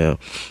starts with him.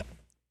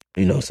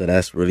 So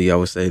that's really, I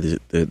would say,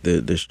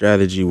 the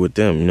strategy with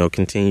them.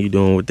 Continue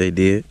doing what they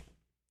did,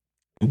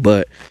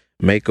 but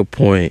make a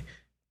point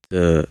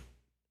to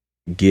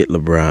get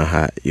LeBron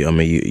hot.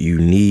 You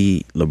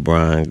need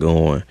LeBron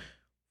going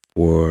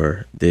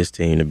for this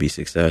team to be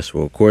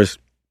successful. Of course,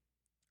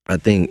 I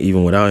think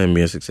even without him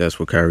being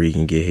successful, Kyrie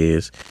can get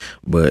his,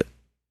 but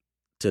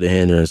to the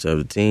hindrance of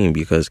the team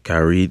because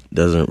Kyrie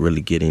doesn't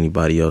really get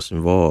anybody else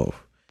involved.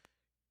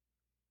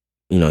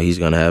 He's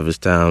going to have his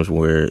times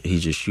where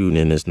he's just shooting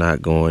and it's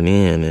not going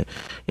in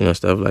and,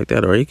 stuff like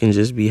that. Or he can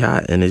just be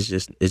hot and it's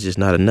just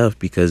not enough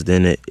because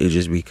then it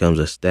just becomes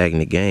a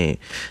stagnant game.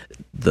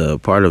 The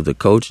part of the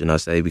coaching, I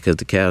say, because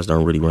the Cavs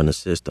don't really run the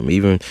system.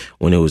 Even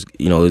when it was,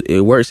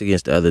 it works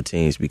against the other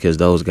teams because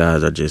those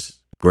guys are just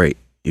great.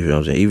 You know what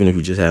I'm saying? Even if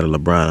you just had a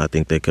LeBron, I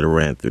think they could have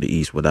ran through the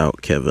East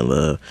without Kevin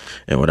Love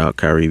and without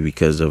Kyrie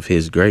because of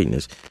his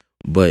greatness.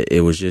 But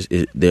it was just,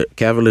 the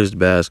Cavaliers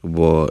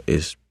basketball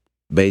is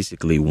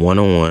basically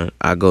one-on-one.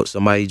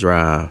 Somebody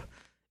drive.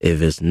 If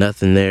it's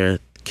nothing there,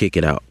 kick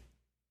it out.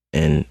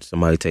 And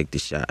somebody take the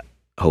shot.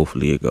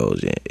 Hopefully it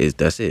goes in.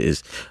 That's it.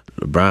 It's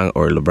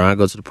LeBron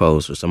goes to the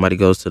post or somebody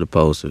goes to the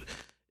post.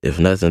 If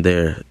nothing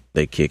there,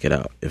 they kick it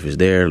out. If it's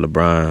there,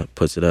 LeBron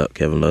puts it up.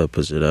 Kevin Love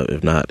puts it up.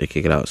 If not, they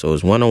kick it out. So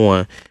it's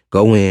one-on-one.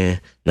 Go in.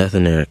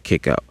 Nothing there.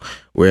 Kick out.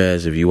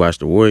 Whereas if you watch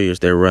the Warriors,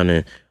 they're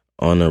running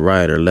on the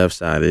right or left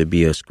side, it'd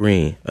be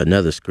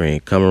another screen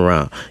come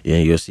around.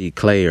 You'll see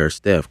Clay or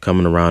Steph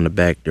coming around the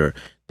back door.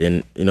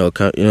 Then,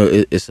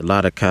 it's a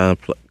lot of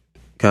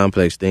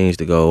complex things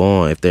to go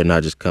on if they're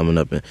not just coming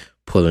up and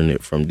pulling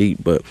it from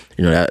deep. But,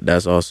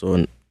 that's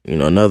also,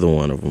 another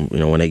one of them.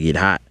 When they get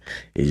hot,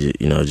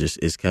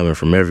 it's coming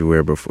from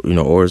everywhere. But,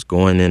 or it's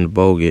going in the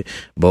Bogut.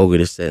 Bogut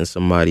is setting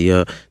somebody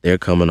up. They're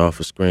coming off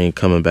a screen,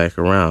 coming back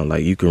around.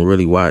 Like, you can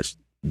really watch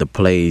the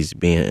plays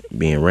being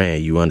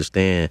ran. You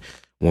understand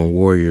when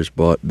Warriors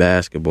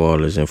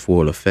basketball is in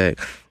full effect.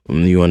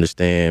 You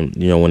understand,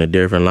 when the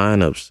different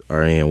lineups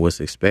are in,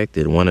 what's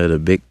expected. One of the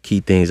big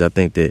key things I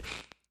think that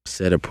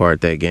set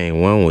apart that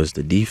game one was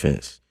the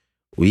defense.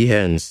 We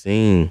hadn't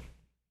seen,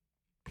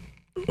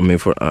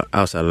 for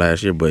outside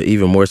last year, but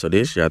even more so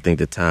this year, I think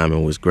the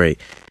timing was great.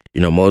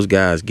 Most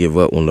guys give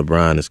up when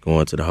LeBron is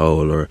going to the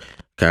hole or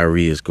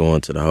Kyrie is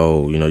going to the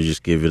hole. You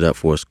just give it up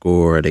for a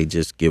score. Or they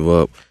just give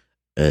up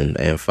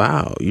and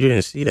foul. You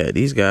didn't see that.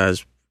 These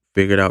guys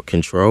figured out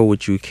control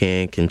what you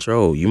can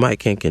control. You might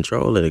can't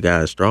control it. A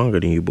guy is stronger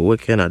than you, but what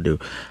can I do?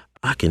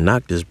 I can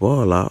knock this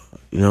ball out.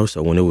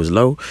 So when it was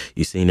low,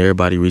 you seen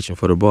everybody reaching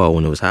for the ball.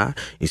 When it was high,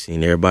 you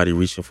seen everybody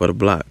reaching for the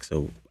block.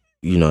 So,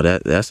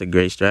 that's a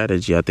great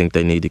strategy. I think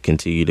they need to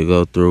continue to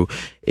go through.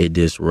 It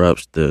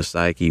disrupts the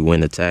psyche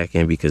when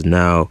attacking because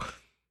now,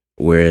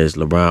 whereas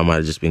LeBron might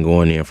have just been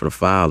going in for the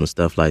foul and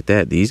stuff like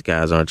that, these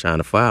guys aren't trying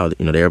to foul.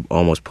 They're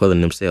almost pulling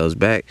themselves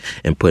back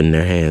and putting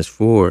their hands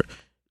forward,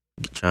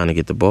 trying to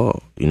get the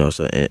ball,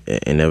 so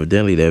and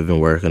evidently they've been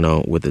working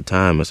on with the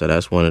time, and so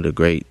that's one of the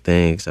great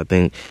things. I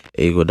think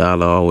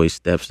Iguodala always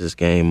steps this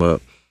game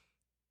up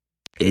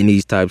in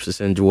these types of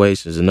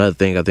situations. Another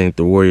thing I think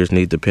the Warriors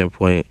need to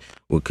pinpoint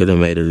what could have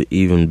made it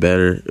even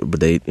better,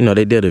 but they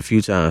did it a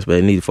few times, but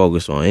they need to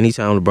focus on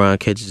anytime LeBron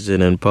catches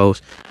it in the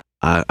post,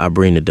 I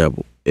bring the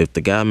double. If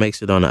the guy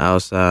makes it on the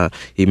outside,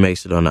 he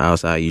makes it on the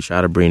outside. You try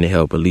to bring the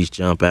help, at least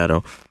jump at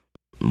him,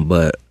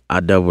 but I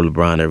double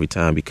LeBron every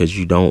time because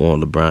you don't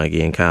want LeBron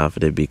getting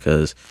confident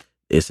because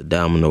it's a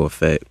domino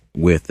effect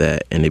with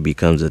that and it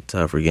becomes a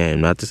tougher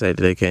game. Not to say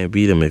that they can't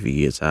beat him if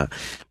he gets hot,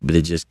 but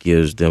it just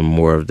gives them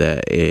more of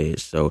that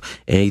edge. So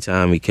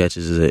anytime he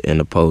catches it in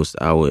the post,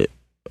 I would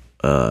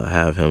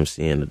have him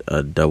seeing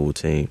a double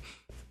team.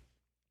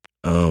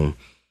 I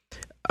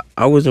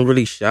wasn't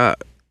really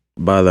shocked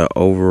by the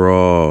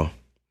overall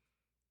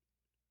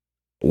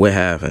what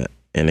happened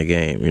in the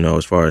game,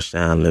 as far as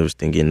Sean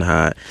Livingston getting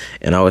hot.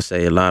 And I would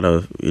say a lot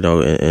of,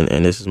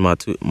 and this is my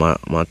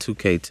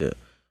 2K tip.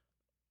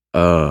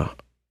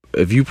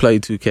 If you play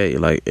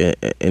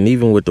 2K, and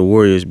even with the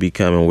Warriors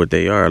becoming what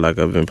they are, like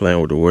I've been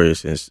playing with the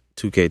Warriors since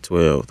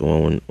 2K12, the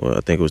one when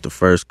I think it was the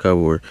first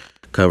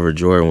cover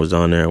Jordan was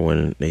on there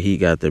when he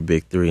got their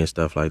big three and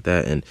stuff like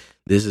that. And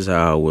this is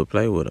how I would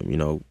play with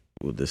him,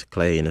 with this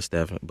Clay and the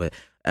Steph. But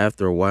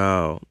after a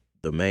while,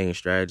 the main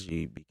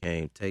strategy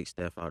became take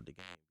Steph out the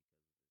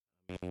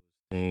game.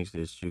 Things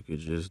that you could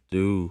just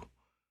do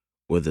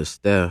with a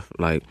Steph,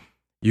 like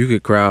you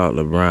could crowd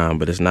LeBron,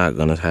 but it's not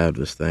gonna have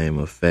the same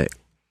effect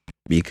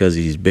because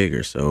he's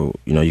bigger. So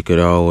you could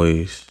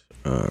always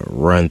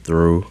run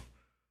through,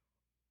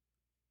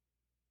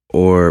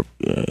 or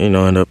end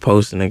up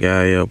posting the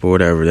guy up or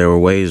whatever. There were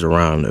ways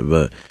around it,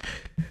 but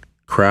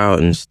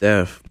crowding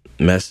Steph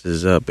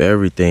messes up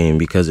everything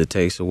because it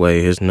takes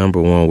away his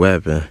number one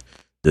weapon,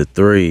 the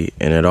three,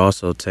 and it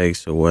also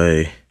takes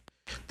away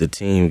the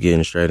team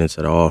getting straight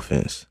into the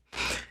offense.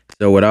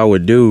 So what I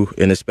would do,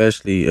 and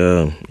especially,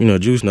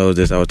 Juice knows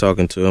this. I was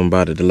talking to him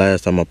about it the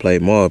last time I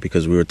played Maul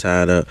because we were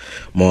tied up.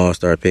 Maul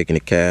started picking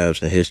the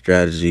Cavs, and his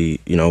strategy,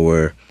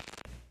 where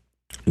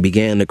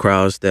began to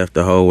crowd Steph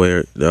the whole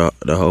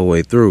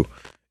way through.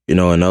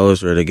 And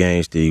those were the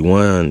games that he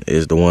won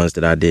is the ones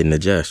that I didn't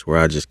adjust, where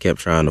I just kept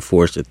trying to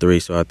force the three.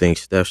 So I think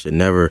Steph should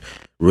never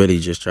really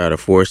just try to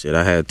force it.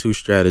 I had two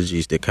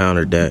strategies that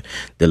countered that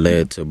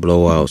led to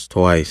blowouts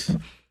twice,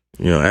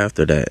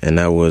 after that. And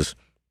that was,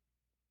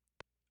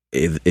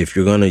 if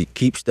you're going to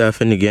keep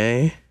Steph in the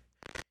game,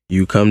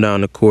 you come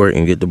down the court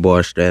and get the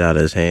ball straight out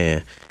of his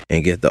hand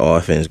and get the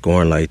offense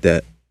going like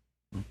that.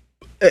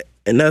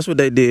 And that's what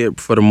they did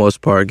for the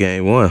most part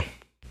game one.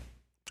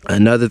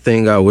 Another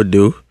thing I would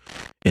do,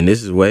 and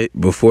this is way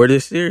before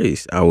this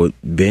series, I would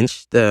bench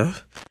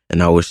Steph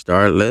and I would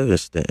start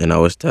Livingston. And I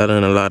was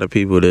telling a lot of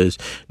people this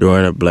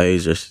during the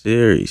Blazers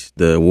series.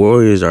 The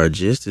Warriors are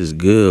just as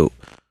good.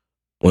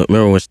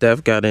 Remember when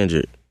Steph got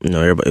injured?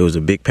 Everybody, it was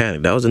a big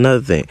panic. That was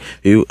another thing.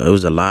 It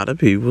was a lot of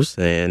people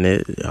saying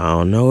that I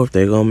don't know if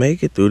they're going to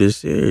make it through this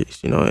series.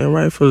 And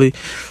rightfully,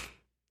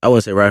 I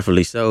wouldn't say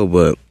rightfully so,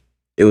 but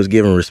it was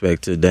giving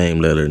respect to Dame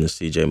Lillard and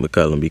CJ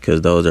McCollum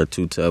because those are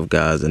two tough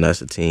guys, and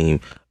that's a team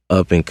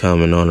up and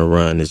coming on a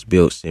run that's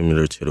built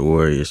similar to the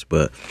Warriors.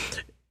 But,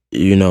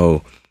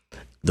 the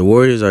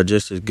Warriors are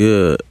just as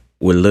good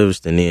with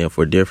Livingston in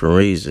for different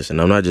reasons.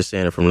 And I'm not just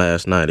saying it from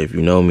last night. If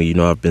you know me,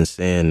 I've been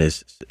saying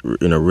this,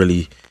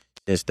 really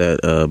since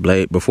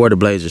that before the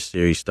Blazers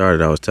series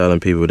started. I was telling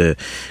people that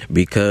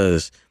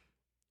because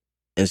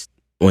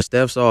when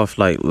Steph's off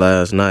like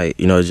last night,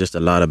 it's just a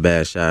lot of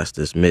bad shots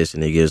that's missed,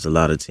 and it gives a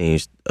lot of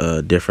teams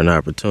different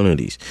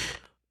opportunities.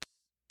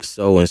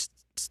 So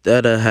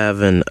instead of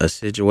having a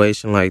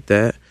situation like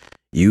that,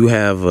 you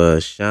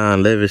have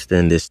Sean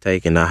Livingston that's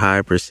taking a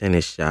high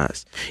percentage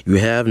shots. You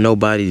have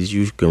nobody that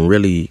you can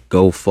really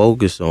go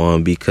focus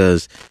on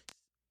because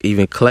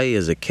even Clay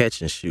is a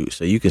catch and shoot.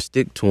 So you can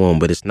stick to him,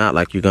 but it's not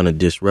like you're going to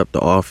disrupt the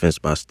offense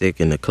by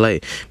sticking to Clay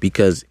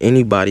because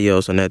anybody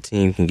else on that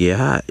team can get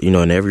hot,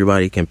 and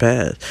everybody can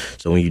pass.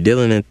 So when you're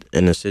dealing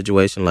in a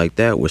situation like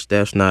that where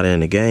Steph's not in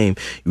the game,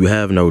 you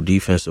have no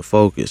defensive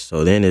focus.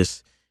 So then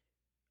it's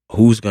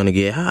who's going to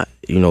get hot.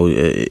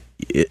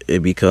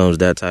 It becomes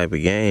that type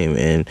of game,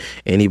 and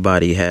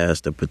anybody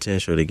has the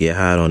potential to get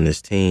hot on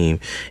this team,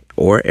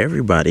 or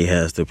everybody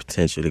has the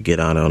potential to get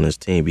hot on this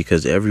team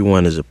because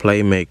everyone is a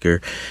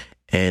playmaker.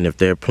 And if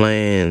they're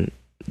playing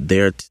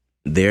their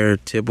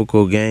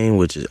typical game,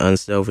 which is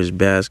unselfish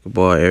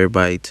basketball,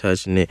 everybody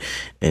touching it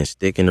and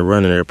sticking to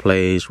running their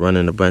plays,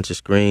 running a bunch of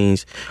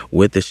screens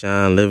with the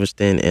Sean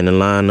Livingston in the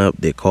lineup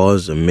that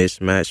causes a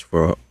mismatch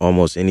for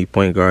almost any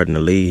point guard in the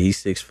league.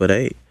 He's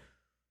 6'8".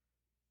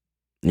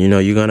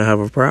 You're going to have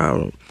a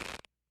problem.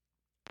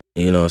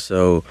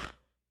 So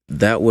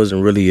that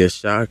wasn't really a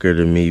shocker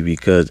to me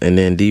and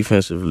then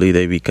defensively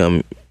they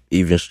become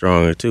even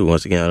stronger too.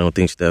 Once again, I don't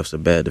think Steph's a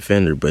bad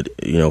defender, but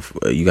you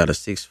got a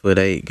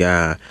 6'8"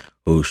 guy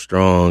who's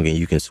strong and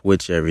you can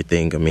switch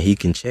everything. I mean, he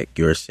can check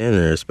your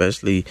center,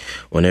 especially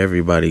when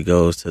everybody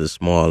goes to the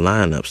small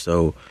lineup.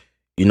 So,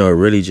 it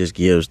really just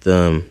gives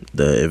them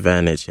the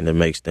advantage and it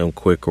makes them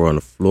quicker on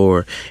the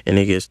floor and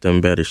it gets them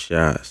better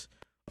shots.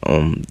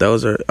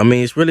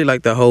 It's really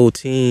like the whole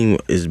team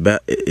is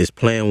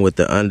playing with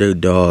the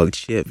underdog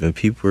chip, and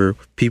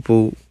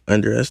people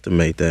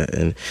underestimate that.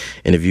 And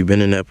if you've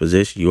been in that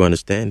position, you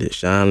understand it.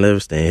 Sean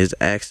Livingston, his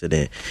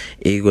accident,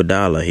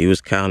 Iguodala, he was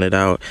counted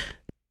out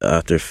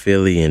after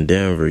Philly and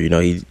Denver.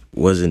 He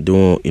wasn't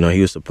doing.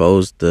 He was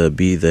supposed to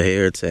be the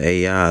heir to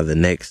AI, the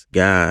next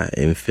guy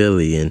in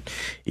Philly, and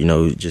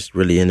just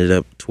really ended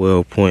up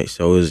 12 points.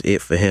 So it was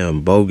it for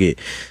him. Bogut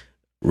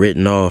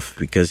written off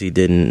because he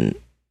didn't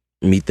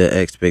meet the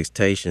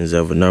expectations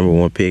of a number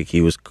one pick. He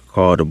was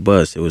called a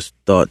bust. It was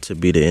thought to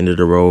be the end of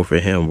the road for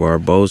him.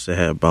 Barbosa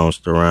had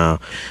bounced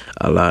around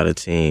a lot of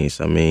teams.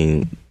 I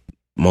mean,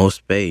 most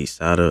space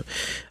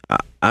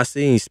I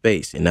seen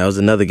space, and that was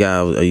another guy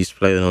I used to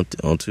play on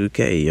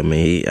 2K. I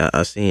mean,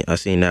 I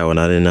seen that one.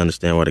 I didn't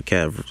understand why the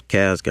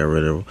Cavs got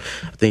rid of him.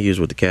 I think he was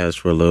with the Cavs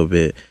for a little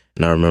bit,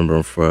 and I remember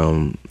him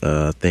from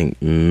I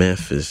think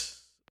Memphis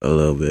a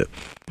little bit.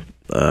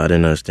 I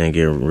didn't understand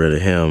getting rid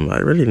of him. I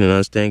really didn't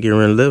understand getting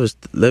rid of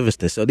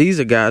Livingston. So these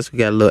are guys who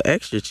got a little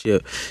extra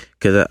chip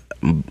because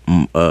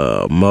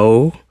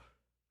Mo,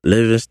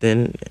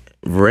 Livingston,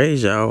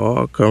 raise y'all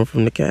all come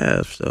from the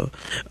Cavs. So,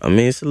 I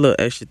mean, it's a little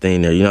extra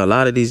thing there. You know, a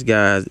lot of these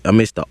guys, I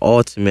mean, it's the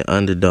ultimate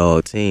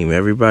underdog team.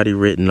 Everybody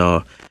written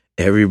off.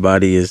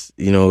 Everybody is,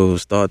 you know, it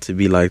was thought to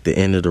be like the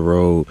end of the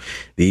road.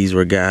 These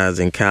were guys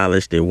in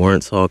college that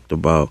weren't talked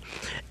about.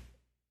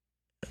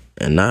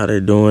 And now they're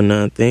doing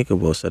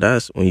unthinkable. So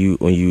that's when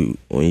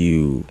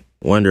you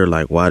wonder,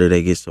 like, why do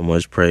they get so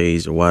much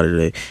praise, or why do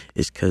they?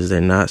 It's because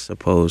they're not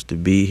supposed to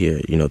be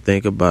here. You know,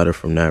 think about it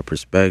from that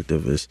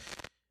perspective. Is,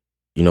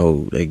 you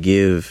know, they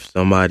give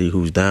somebody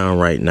who's down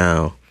right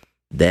now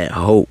that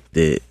hope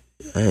that,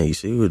 hey, you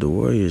see what the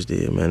Warriors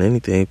did, man.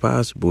 Anything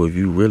possible if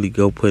you really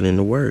go put in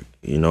the work,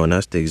 you know. And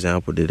that's the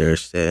example that they're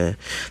setting.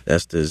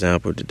 That's the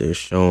example that they're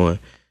showing.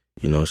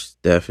 You know,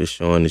 Steph is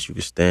showing that you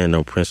can stand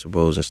on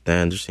principles and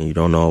standards, and you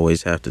don't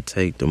always have to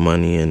take the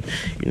money. And,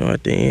 you know,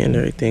 at the end,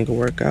 everything will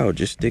work out.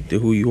 Just stick to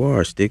who you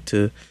are. Stick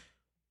to,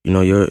 you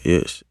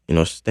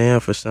know,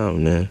 stand for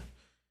something, man.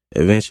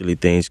 Eventually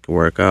things can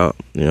work out,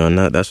 you know, and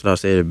that's what I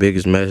say. The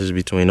biggest message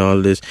between all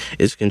of this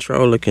is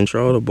control the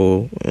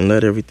controllable and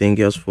let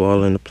everything else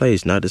fall into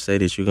place. Not to say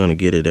that you're going to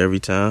get it every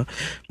time,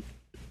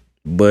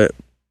 but,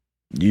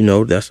 you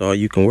know, that's all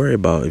you can worry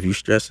about. If you're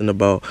stressing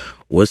about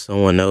what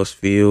someone else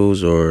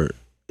feels or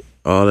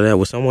all of that,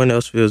 what someone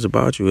else feels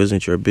about you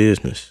isn't your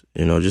business.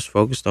 You know, just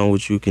focus on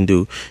what you can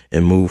do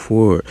and move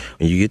forward.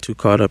 When you get too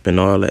caught up in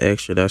all the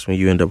extra, that's when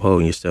you end up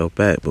holding yourself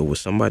back. But what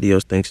somebody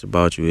else thinks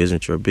about you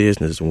isn't your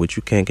business, and what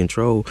you can't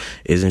control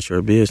isn't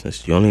your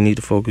business. You only need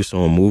to focus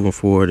on moving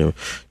forward and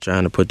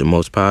trying to put the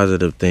most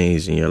positive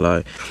things in your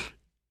life.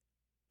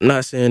 I'm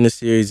not saying the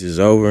series is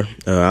over.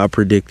 I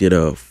predicted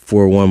a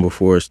 4-1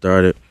 before it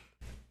started.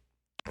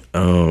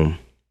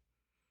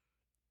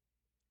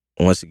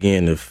 Once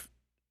again, if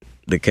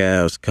the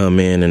Cavs come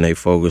in and they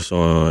focus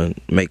on,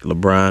 make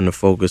LeBron the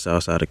focus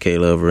outside of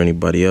Caleb or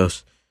anybody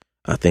else,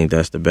 I think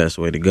that's the best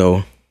way to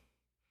go.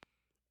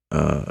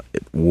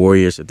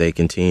 Warriors, if they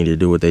continue to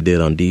do what they did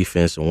on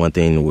defense, and one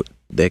thing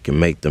that can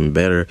make them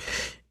better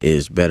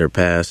is better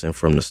passing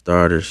from the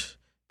starters.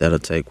 That'll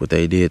take what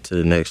they did to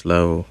the next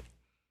level.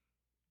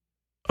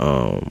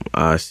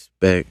 I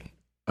expect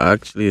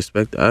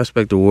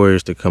the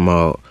Warriors to come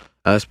out.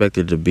 I expect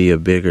it to be a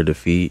bigger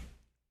defeat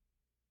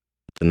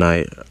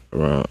tonight,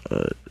 around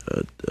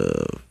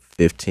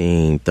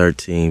 15,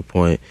 13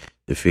 point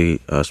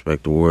defeat. I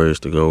expect the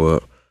Warriors to go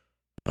up.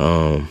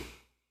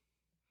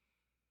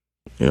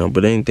 You know,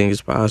 but anything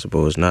is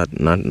possible. It's not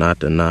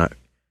to knock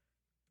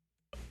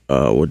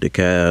what the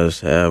Cavs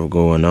have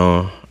going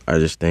on. I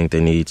just think they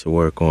need to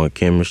work on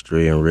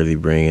chemistry and really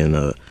bring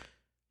in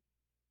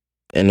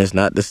and it's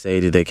not to say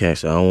that they can't.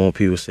 So I don't want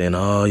people saying,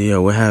 "Oh yeah,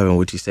 what happened?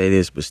 Would you say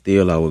this?" But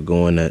still, I would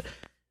go in that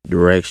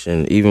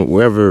direction. Even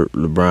wherever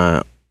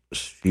LeBron's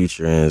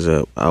future ends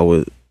up, I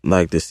would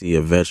like to see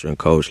a veteran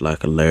coach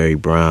like a Larry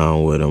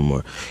Brown with him,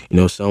 or, you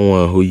know,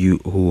 someone who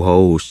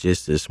holds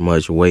just as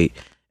much weight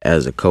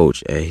as a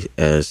coach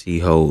as he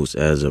holds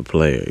as a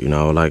player. You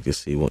know, I would like to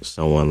see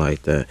someone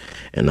like that,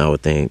 and I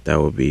would think that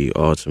would be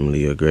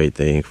ultimately a great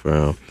thing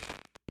for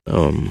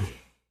him.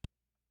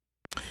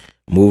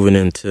 Moving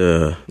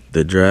into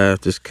the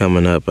draft is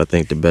coming up. I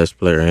think the best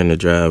player in the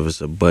draft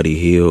is a Buddy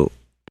Hield.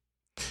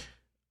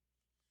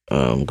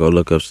 Go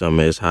look up some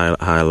of his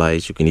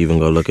highlights. You can even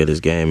go look at his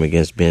game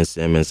against Ben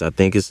Simmons. I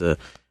think it's an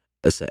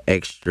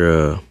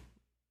extra,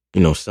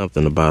 you know,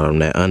 something about him,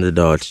 that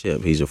underdog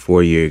chip. He's a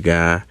 4-year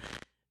guy.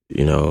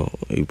 You know,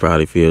 he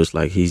probably feels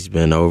like he's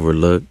been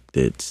overlooked,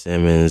 that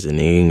Simmons and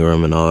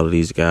Ingram and all of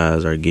these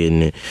guys are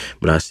getting it.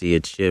 But I see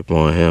a chip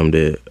on him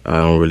that I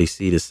don't really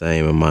see the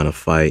same amount of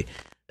fight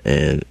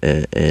and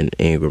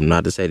Ingram.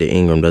 Not to say that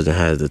Ingram doesn't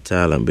have the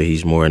talent, but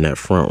he's more in that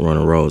front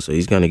runner role. So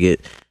he's going to get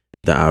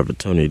the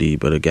opportunity.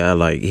 But a guy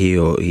like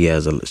Hill, he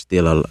has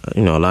still a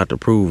lot to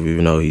prove,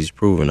 even though he's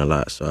proven a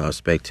lot. So I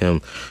expect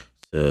him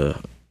to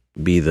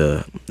be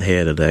the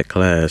head of that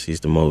class.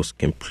 He's the most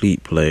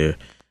complete player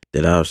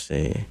that I've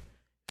seen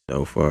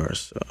so far.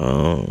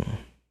 So,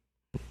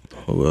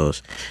 who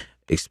else?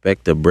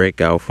 Expect a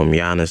breakout from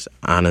Giannis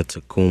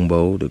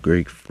Antetokounmpo, the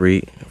Greek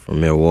freak from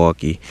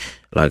Milwaukee.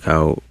 Like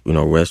how, you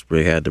know,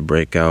 Westbrook had to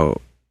break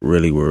out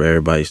really where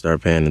everybody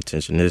started paying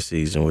attention this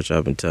season, which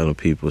I've been telling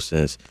people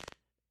since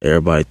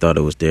everybody thought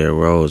it was Derrick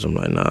Rose. I'm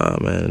like, nah,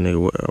 man,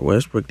 nigga,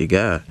 Westbrook the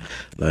guy.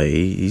 Like,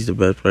 he's the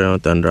best player on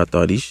Thunder. I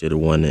thought he should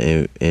have won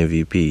the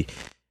MVP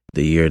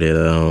the year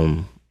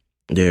that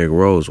Derrick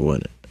Rose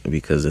won it,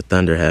 because the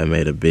Thunder had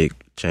made a big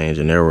change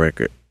in their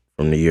record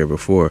from the year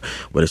before.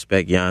 But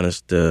expect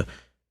Giannis to,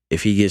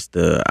 if he gets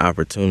the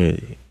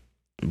opportunity,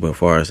 but as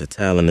far as the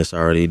talent that's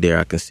already there,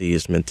 I can see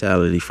his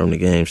mentality from the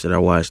games that I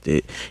watched.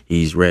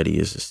 He's ready.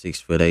 He's a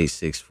 6'8",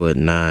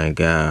 6'9"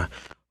 guy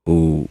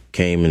who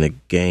came in the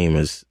game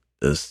as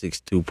a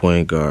 6'2"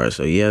 point guard.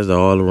 So he has the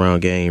all-around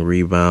game,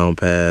 rebound,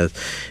 pass.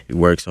 He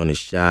works on his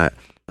shot.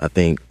 I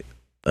think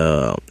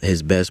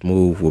his best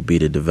move will be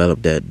to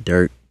develop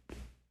that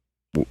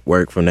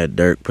work from that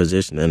Dirk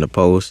position in the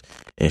post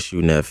and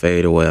shooting that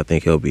fade away. I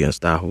think he'll be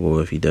unstoppable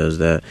if he does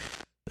that.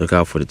 Look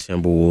out for the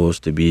Timberwolves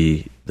to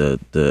be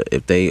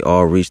if they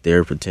all reach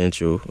their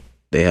potential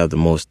they have the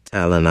most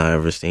talent I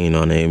ever seen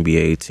on the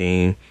NBA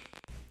team.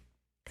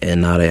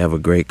 And now they have a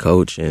great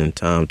coach in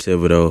Tom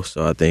Thibodeau.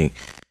 So I think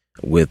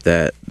with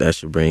that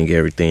should bring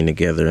everything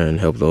together and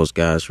help those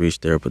guys reach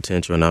their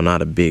potential. And I'm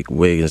not a big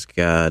Wiggins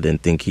guy. I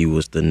didn't think he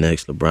was the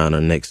next LeBron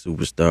or next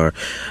superstar.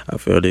 I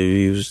felt that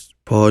he was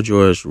Paul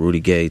George,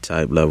 Rudy Gay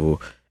type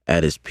level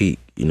at his peak.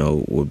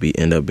 Would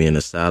end up being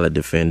a solid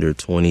defender,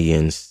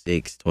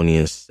 20-6,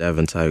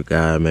 20-7 type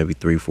guy, maybe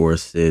 3-4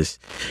 assists.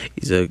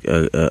 He's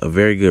a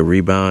very good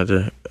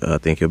rebounder. I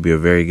think he'll be a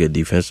very good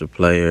defensive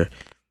player.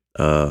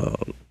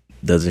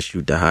 Doesn't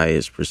shoot the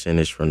highest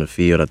percentage from the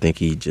field. I think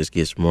he just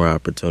gets more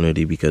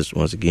opportunity because,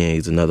 once again,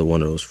 he's another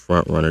one of those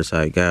front runner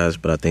type guys.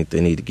 But I think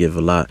they need to give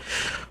a lot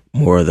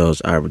more of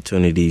those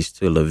opportunities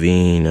to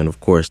LaVine. And,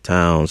 of course,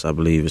 Towns, I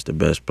believe, is the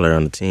best player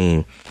on the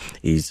team.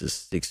 He's a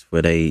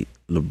 6'8"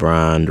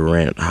 LeBron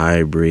Durant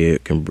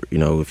hybrid.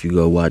 If you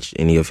go watch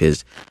any of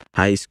his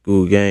high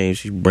school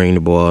games, you bring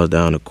the ball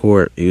down the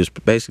court. He was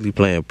basically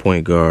playing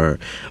point guard,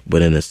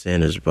 but in a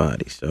center's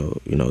body. So,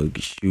 he can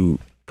shoot,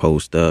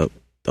 post up.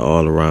 The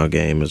all-around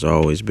game has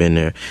always been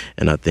there,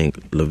 and I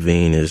think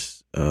LaVine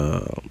is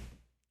a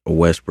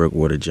Westbrook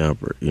with a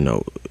jumper.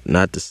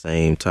 Not the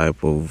same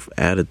type of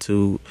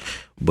attitude,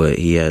 but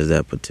he has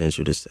that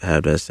potential to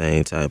have that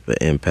same type of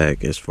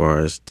impact as far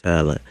as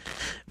talent,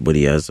 but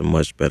he has a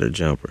much better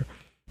jumper.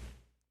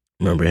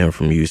 Remember him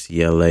from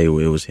UCLA,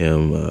 where it was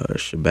him,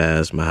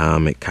 Shabazz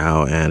Muhammad,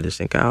 Kyle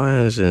Anderson. Kyle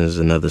Anderson is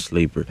another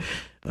sleeper.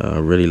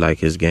 Really like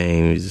his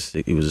game.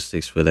 He was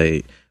a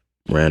 6'8",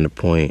 ran the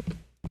point.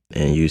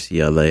 And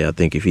UCLA, I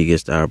think if he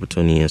gets the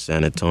opportunity in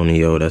San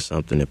Antonio, that's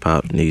something that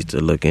Pop needs to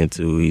look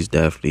into. He's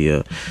definitely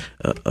a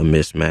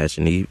mismatch,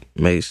 and he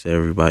makes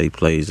everybody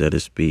plays at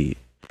his speed.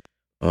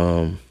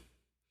 But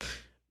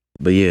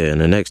yeah, in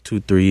the next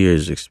 2-3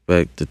 years,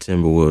 expect the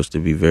Timberwolves to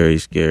be very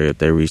scary if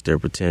they reach their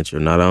potential.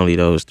 Not only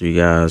those three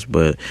guys,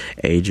 but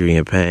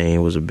Adrian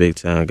Payne was a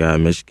big-time guy at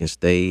Michigan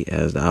State,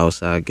 has the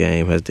outside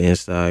game, has the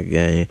inside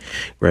game,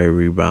 great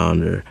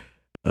rebounder.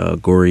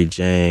 Goree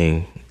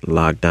Jang,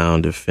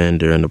 lockdown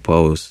defender in the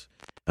post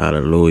out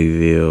of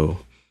Louisville.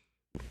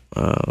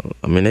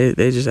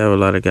 They just have a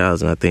lot of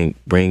guys, and I think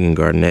bringing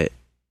Garnett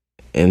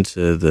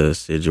into the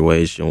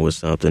situation was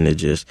something that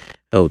just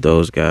helped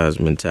those guys'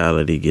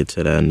 mentality get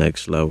to that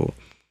next level.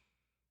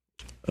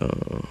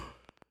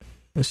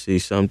 Let's see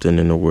something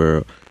in the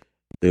world.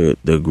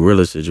 The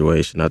gorilla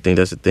situation. I think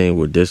that's the thing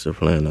with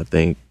discipline. I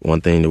think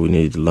one thing that we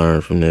need to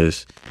learn from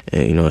this,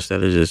 and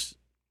instead of just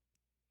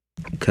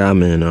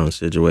commenting on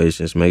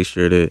situations, make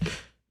sure that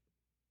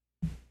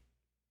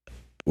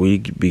we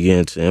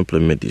begin to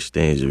implement these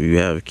things. If you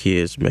have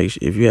kids,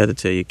 if you have to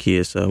tell your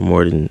kids something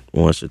more than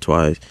once or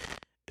twice,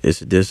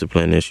 it's a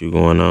discipline issue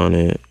going on,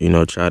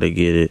 and try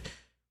to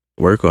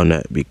work on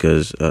that,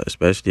 because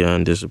especially an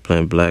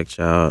undisciplined black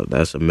child,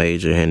 that's a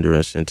major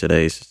hindrance in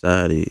today's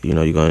society. You're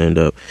going to end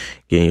up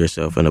getting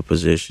yourself in a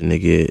position to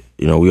get,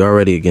 we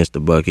already against the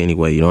buck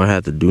anyway. You don't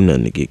have to do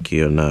nothing to get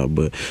killed now,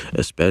 but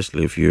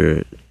especially if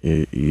you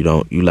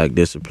lack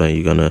discipline,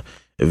 you're going to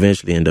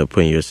eventually end up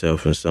putting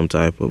yourself in some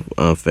type of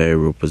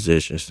unfavorable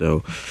position.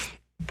 So,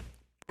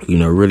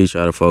 really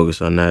try to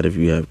focus on that if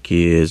you have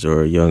kids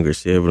or younger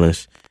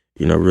siblings.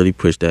 Really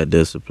push that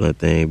discipline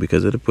thing,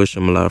 because it'll push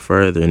them a lot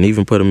further, and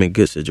even put them in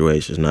good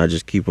situations. Not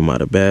just keep them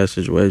out of bad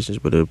situations,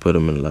 but it'll put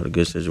them in a lot of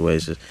good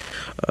situations.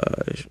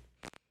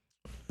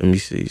 Let me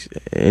see.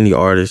 Any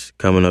artist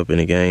coming up in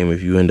the game,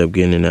 if you end up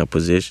getting in that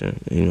position,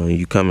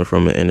 you coming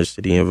from an inner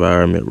city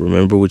environment,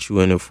 remember what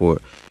you in it for.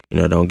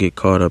 Don't get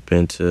caught up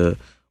into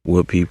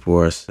what people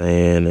are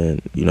saying,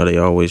 and they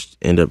always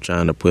end up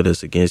trying to put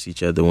us against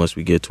each other once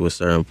we get to a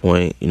certain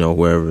point.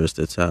 Whoever is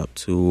the top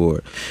two,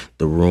 or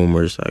the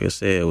rumors, like I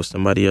said, what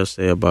somebody else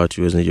say about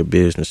you isn't your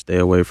business. Stay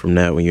away from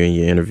that when you're in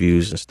your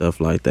interviews and stuff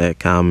like that,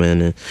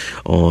 commenting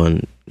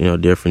on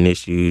different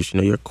issues.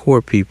 Your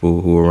core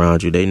people who are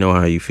around you, they know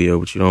how you feel,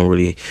 but you don't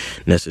really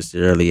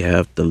necessarily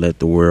have to let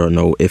the world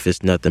know if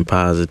it's nothing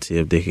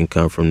positive that can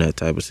come from that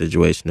type of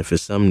situation. If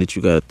it's something that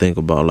you got to think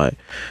about, like,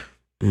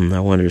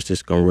 I wonder if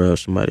this gonna rub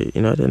somebody.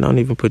 Then don't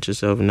even put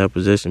yourself in that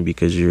position,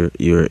 because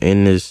you're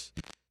in this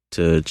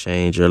to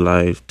change your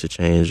life, to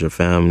change your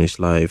family's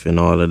life, and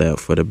all of that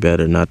for the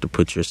better. Not to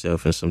put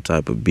yourself in some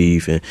type of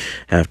beef and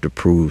have to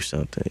prove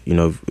something.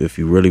 If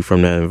you're really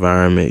from that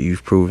environment,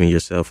 you've proven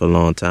yourself a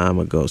long time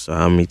ago. So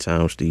how many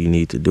times do you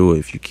need to do it?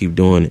 If you keep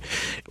doing it,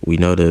 we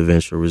know the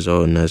eventual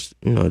result, and that's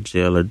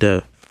jail or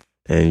death.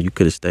 And you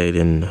could have stayed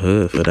in the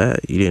hood for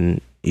that. You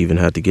didn't even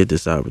have to get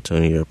this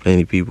opportunity. There are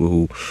plenty of people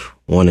who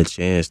want a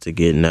chance to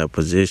get in that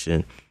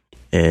position,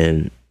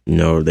 and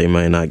they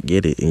might not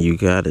get it, and you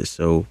got it.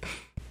 So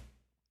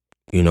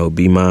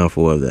be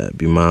mindful of that.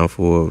 Be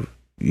mindful of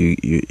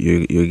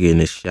you're getting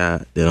a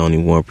shot that only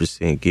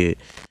 1% get,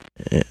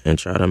 and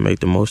try to make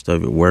the most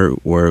of it.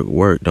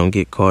 Work. Don't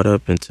get caught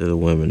up into the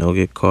women. Don't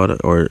get caught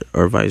up, or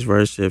vice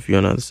versa. If you're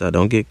on the other side,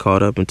 don't get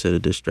caught up into the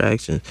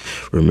distractions.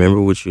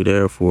 Remember what you're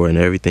there for, and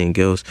everything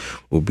else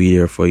will be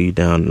there for you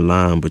down the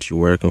line. But you're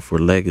working for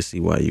legacy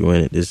while you're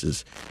in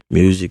it.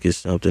 Music is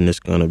something that's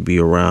gonna be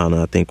around.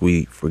 And I think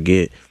we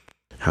forget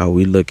how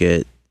we look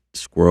at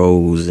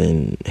scrolls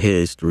and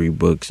history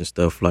books and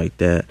stuff like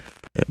that.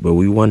 But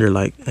we wonder,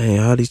 like, hey,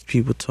 how these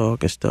people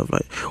talk and stuff.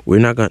 Like, we're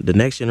not gonna. The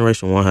next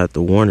generation won't have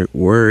to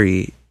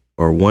worry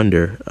or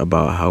wonder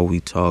about how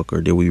we talk,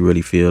 or did we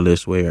really feel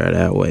this way or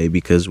that way,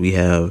 because we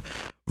have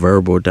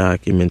verbal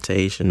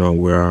documentation on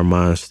where our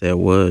mindset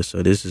was.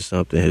 So this is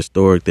something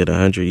historic that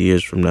 100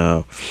 years from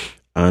now,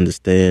 I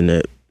understand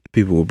that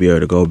people will be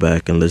able to go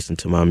back and listen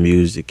to my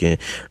music and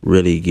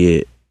really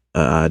get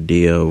an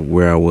idea of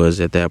where I was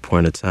at that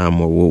point in time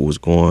or what was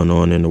going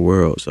on in the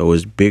world. So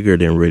it's bigger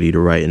than really the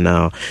right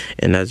now.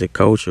 And as a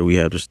culture, we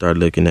have to start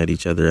looking at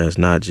each other as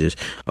not just,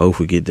 oh,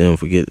 forget them,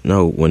 forget.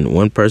 No, when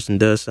one person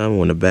does something,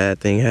 when a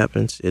bad thing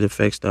happens, it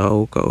affects the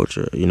whole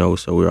culture, you know.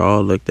 So we're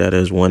all looked at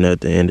as one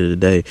at the end of the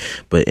day.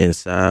 But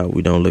inside,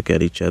 we don't look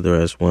at each other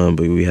as one.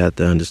 But we have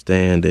to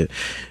understand that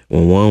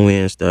when one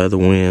wins, the other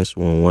wins.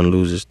 When one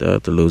loses, the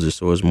other loses.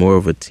 So it's more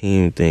of a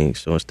team thing.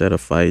 So instead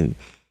of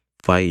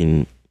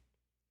fighting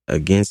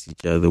against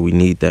each other, we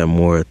need that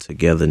more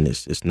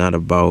togetherness. It's not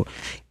about,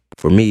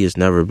 for me, it's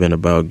never been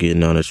about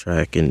getting on a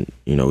track and,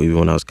 you know, even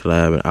when I was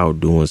collabing,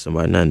 outdoing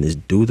somebody, nothing. Is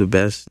do the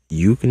best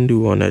you can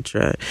do on that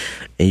track,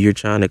 and you're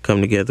trying to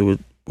come together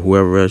with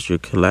whoever else you're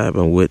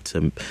collabing with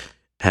to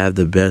have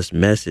the best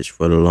message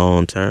for the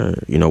long term,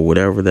 you know,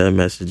 whatever that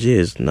message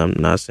is. And I'm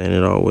not saying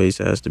it always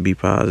has to be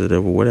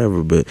positive or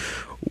whatever, but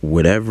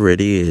whatever it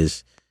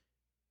is,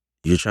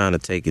 you're trying to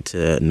take it to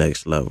that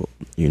next level,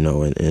 you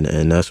know,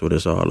 and that's what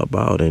it's all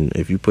about. And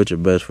if you put your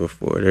best foot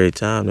forward every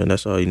time, then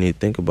that's all you need to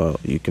think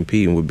about. You're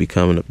competing with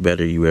becoming a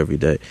better you every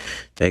day.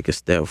 Take a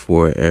step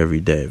forward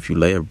every day. If you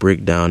lay a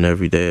brick down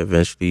every day,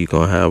 eventually you're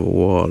going to have a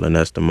wall, and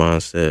that's the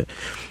mindset.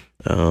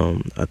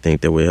 I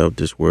think that will help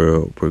this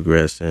world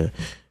progress and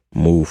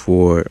move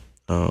forward.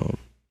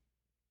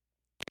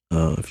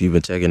 If you've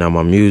been checking out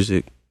my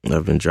music,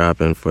 I've been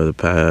dropping for the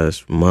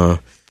past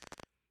month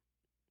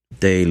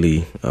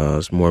daily.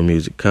 There's more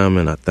music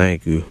coming. I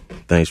thank you.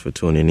 Thanks for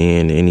tuning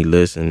in. Any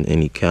listen,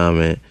 any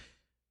comment,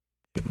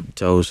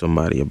 told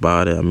somebody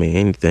about it. I mean,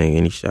 anything,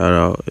 any shout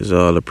out is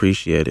all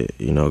appreciated,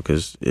 you know,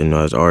 because, you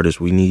know, as artists,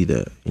 we need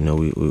that. You know,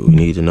 we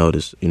need to know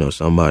this, you know,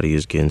 somebody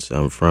is getting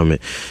something from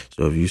it.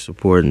 So if you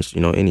support,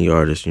 you know, any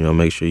artist, you know,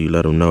 make sure you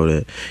let them know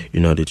that, you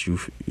know, that you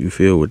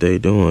feel what they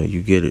doing.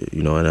 You get it,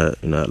 you know, and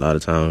you know, a lot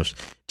of times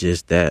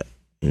just that,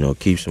 you know,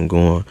 keeps them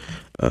going.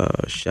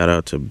 Shout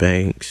out to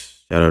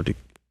Banks. Shout out to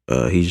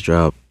he's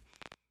dropped.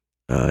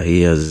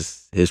 He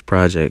has his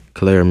project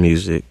Claire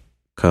Music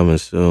coming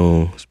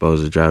soon.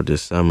 Supposed to drop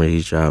this summer.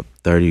 He dropped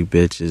 30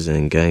 Bitches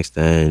and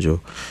Gangsta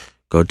Angel.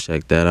 Go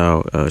check that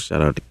out.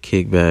 Shout out to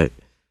Kickback.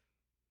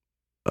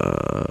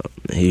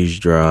 He's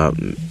dropped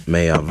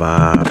May I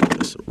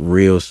Vibe. It's a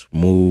real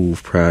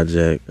smooth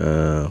project.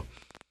 What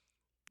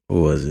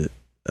was it?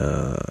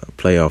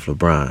 Playoff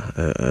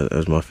LeBron.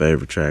 That's my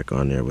favorite track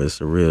on there, but it's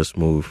a real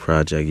smooth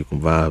project you can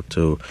vibe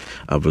to.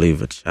 I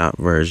believe a chop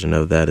version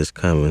of that is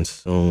coming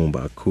soon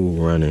by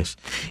Cuhler.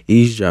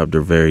 He's dropped a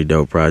very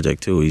dope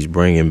project too. He's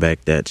bringing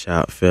back that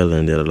chop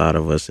feeling that a lot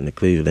of us in the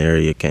Cleveland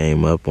area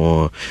came up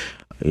on.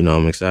 You know,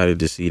 I'm excited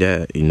to see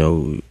that, you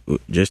know,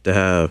 just to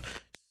have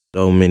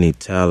so many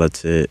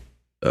talented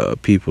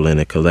people in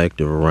a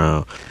collective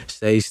around.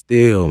 Stay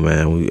Still,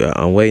 man.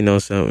 I'm waiting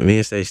on something. Me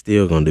and Stay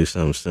Still gonna do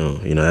something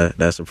soon. You know,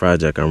 that's a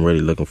project I'm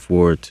really looking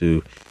forward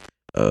to.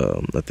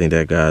 I think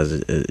that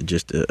guy's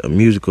just a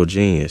musical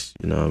genius.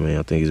 You know what I mean?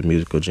 I think he's a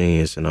musical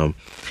genius, and I'm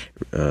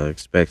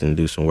expecting to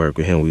do some work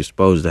with him. We were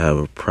supposed to have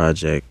a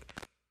project.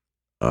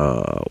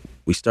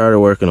 We started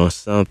working on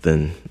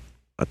something,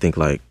 I think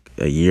like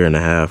a year and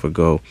a half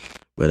ago,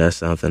 but that's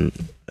something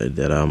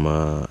that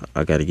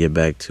I got to get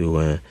back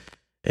to.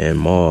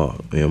 And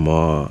me and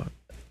Ma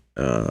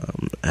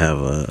have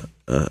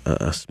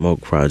a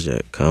smoke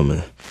project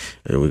coming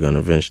that we're gonna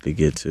eventually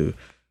get to.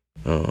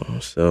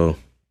 So,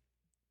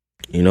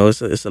 you know,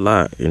 it's a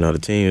lot. You know, the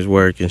team is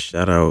working.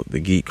 Shout out the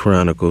Geek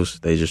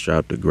Chronicles. They just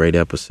dropped a great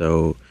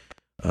episode.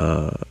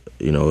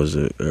 You know, it was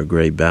a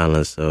great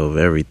balance of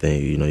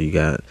everything. You know, you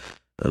got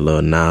a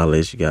little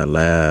knowledge, you got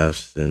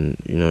laughs, and,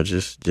 you know,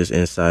 just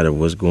insight of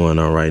what's going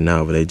on right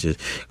now. But they just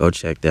go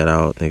check that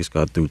out. I think it's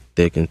called Through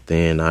Thick and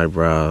Thin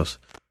Eyebrows.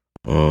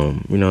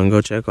 You know, and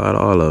go check out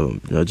all of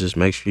them. You know, just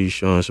make sure you're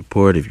showing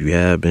support. If you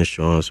have been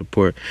showing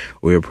support,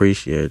 we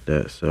appreciate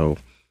that. So,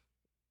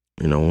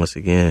 you know, once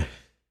again,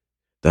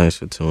 thanks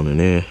for tuning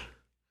in.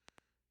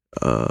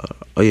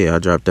 Oh yeah, I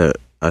dropped that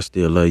I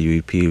Still Love You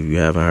EP. If you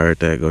haven't heard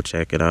that, go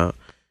check it out.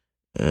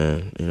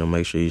 And, you know,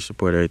 make sure you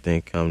support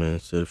everything coming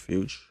into the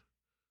future.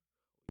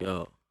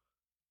 Yo.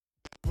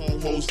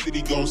 Whole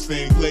city gon'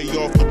 sing, play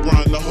off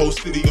LeBron, the whole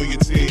city on your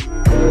team.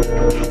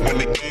 When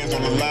the game's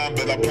on the line,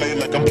 but I play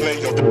like I'm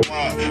playing off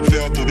LeBron.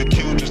 Fell through the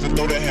queue just to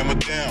throw that hammer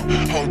down.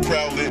 Home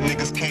crowd lit,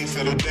 niggas can't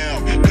settle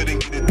down. Couldn't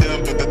get it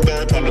done, but the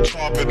third time the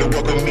charm better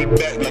welcome me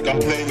back like I'm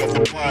playing off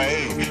LeBron.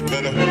 Hey,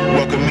 better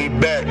welcome me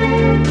back.